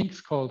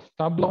techniques called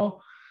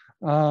Tableau.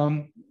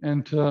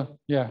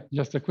 Yeah,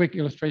 just a quick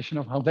illustration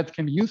of how that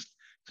can be used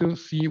to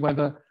see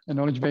whether a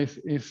knowledge base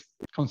is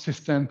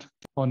consistent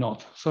or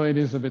not. So it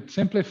is a bit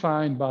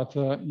simplified, but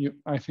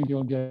I think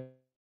you'll get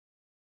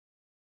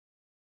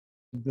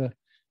the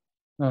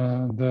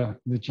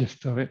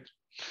gist of it.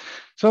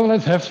 So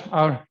let's have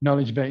our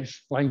knowledge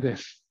base like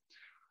this.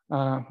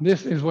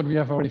 This is what we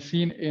have already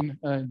seen in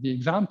the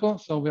example.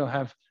 So we'll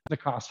have the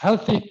class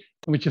healthy,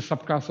 which is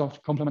subclass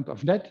of complement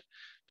of dead.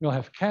 We'll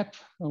have cat,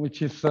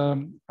 which is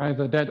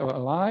either dead or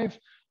alive.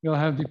 We'll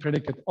have the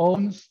predicate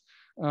owns,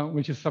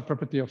 which is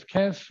subproperty of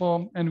cares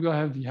form. And we'll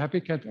have the happy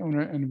cat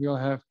owner, and we'll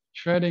have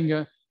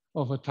Schrödinger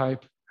of a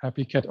type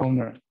happy cat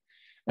owner.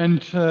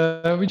 And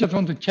we just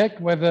want to check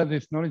whether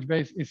this knowledge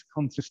base is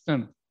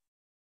consistent.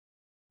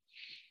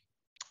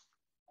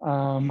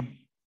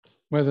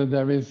 Whether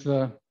there is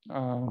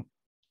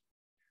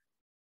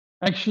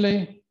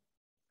Actually,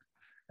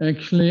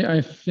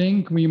 I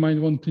think we might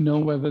want to know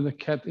whether the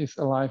cat is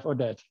alive or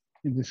dead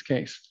in this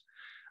case.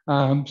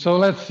 So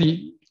let's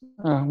see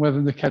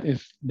whether the cat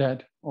is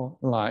dead or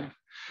alive.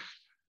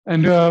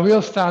 And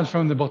we'll start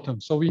from the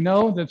bottom. So we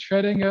know that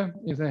Schrödinger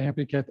is a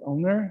happy cat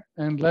owner,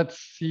 and let's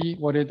see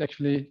what it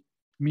actually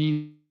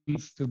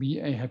means to be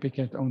a happy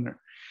cat owner.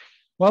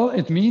 Well,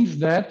 it means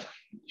that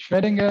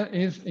Schrödinger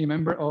is a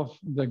member of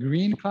the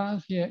green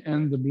class here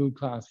and the blue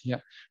class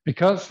here.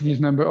 Because he's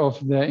member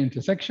of the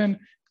intersection,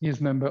 he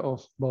is member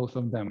of both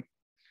of them.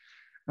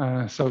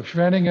 So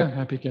Schrödinger,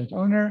 happy cat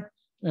owner.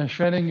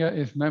 Schrödinger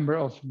is member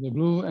of the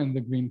blue and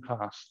the green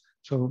class.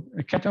 So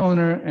a cat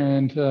owner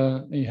and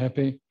a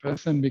happy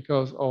person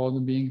because all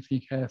the beings he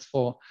cares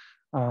for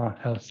are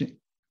healthy.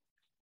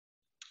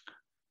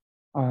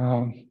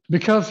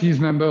 Because he's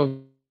member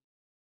of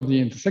the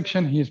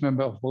intersection, he is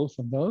member of both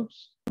of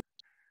those.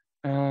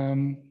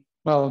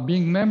 Well,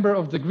 being member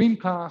of the green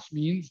class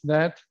means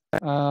that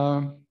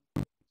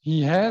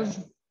he has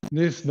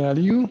this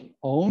value,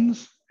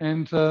 owns,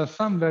 and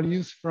some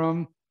values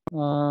from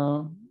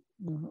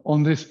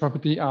on this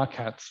property are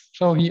cats.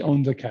 So he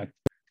owns a cat.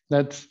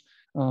 That's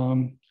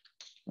what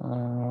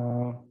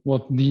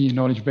the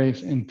knowledge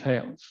base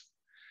entails.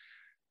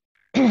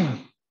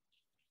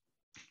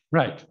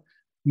 Right.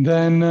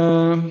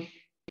 Then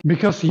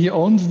because he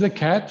owns the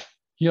cat,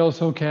 he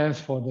also cares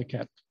for the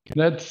cat.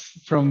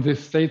 That's from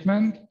this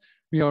statement.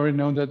 We already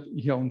know that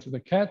he owns the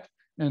cat,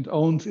 and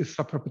owns is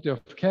subproperty of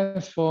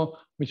cares for,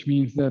 which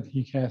means that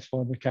he cares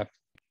for the cat.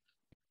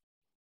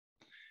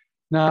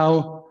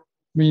 Now,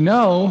 we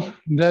know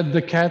that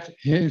the cat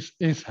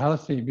is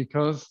healthy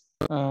because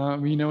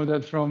we know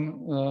that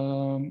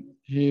from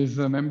his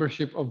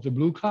membership of the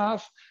blue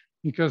class,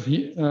 because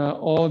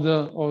all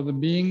the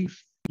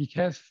beings he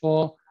cares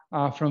for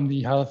are from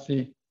the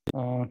healthy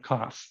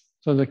class.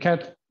 So the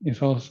cat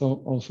is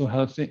also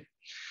healthy.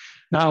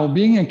 Now,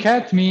 being a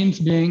cat means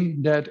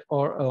being dead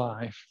or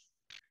alive.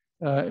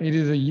 It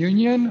is a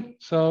union,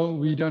 so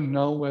we don't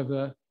know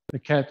whether the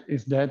cat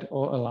is dead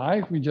or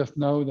alive. We just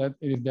know that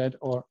it is dead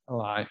or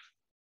alive.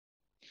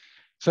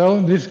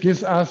 So this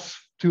gives us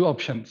two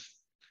options.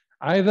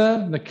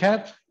 Either the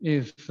cat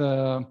is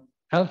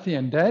healthy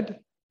and dead,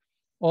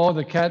 or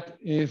the cat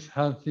is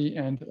healthy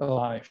and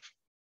alive.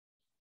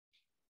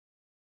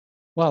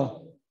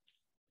 Well,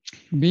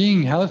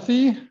 being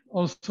healthy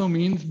also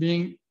means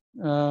being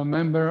a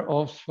member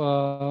of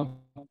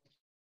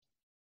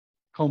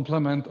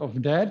complement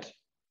of dead,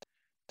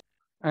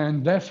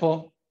 and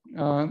therefore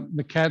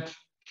the cat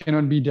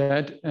cannot be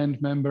dead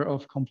and member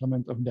of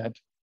complement of dead.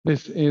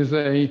 This is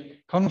a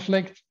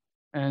conflict,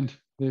 and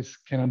this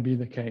cannot be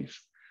the case.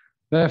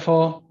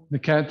 Therefore, the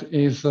cat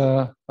is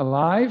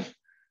alive,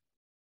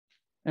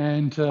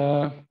 and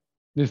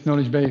this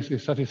knowledge base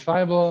is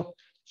satisfiable,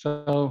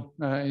 so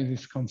it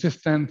is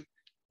consistent,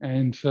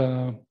 and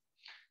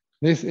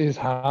this is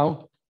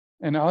how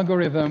an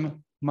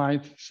algorithm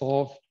might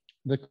solve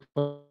the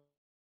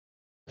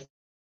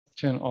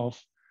question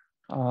of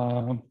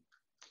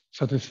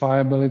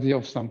satisfiability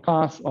of some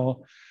class or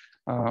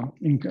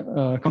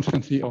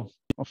consistency of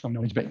some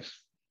knowledge base.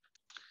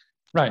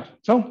 Right,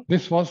 so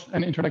this was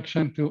an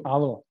introduction to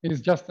OWL. It is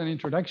just an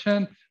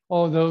introduction.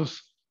 All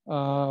those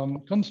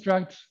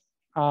constructs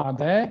are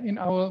there in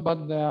OWL,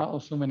 but there are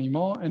also many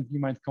more, and you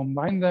might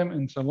combine them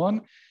and so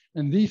on.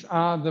 And these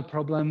are the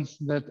problems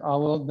that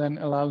OWL then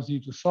allows you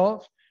to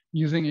solve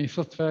using a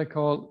software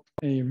called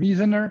a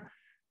reasoner,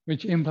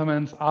 which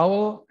implements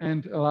OWL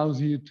and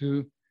allows you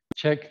to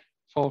check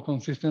for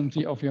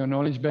consistency of your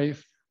knowledge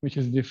base, which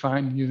is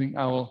defined using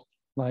OWL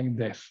like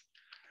this.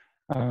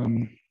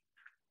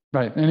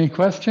 Right, any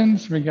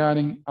questions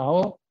regarding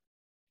OWL?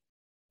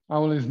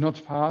 OWL is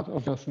not part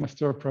of your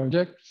semester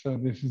project, so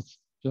this is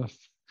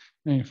just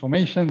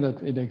information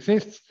that it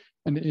exists,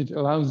 and it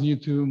allows you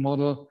to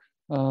model,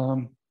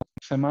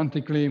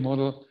 semantically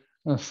model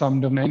some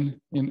domain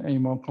in a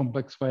more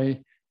complex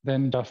way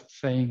than just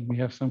saying we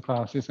have some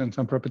classes and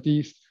some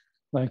properties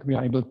like we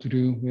are able to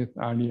do with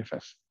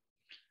RDFS.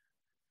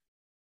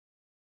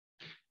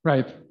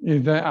 Right,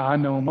 if there are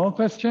no more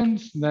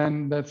questions,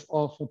 then that's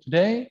all for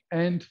today,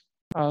 and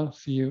I'll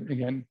see you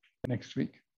again next week.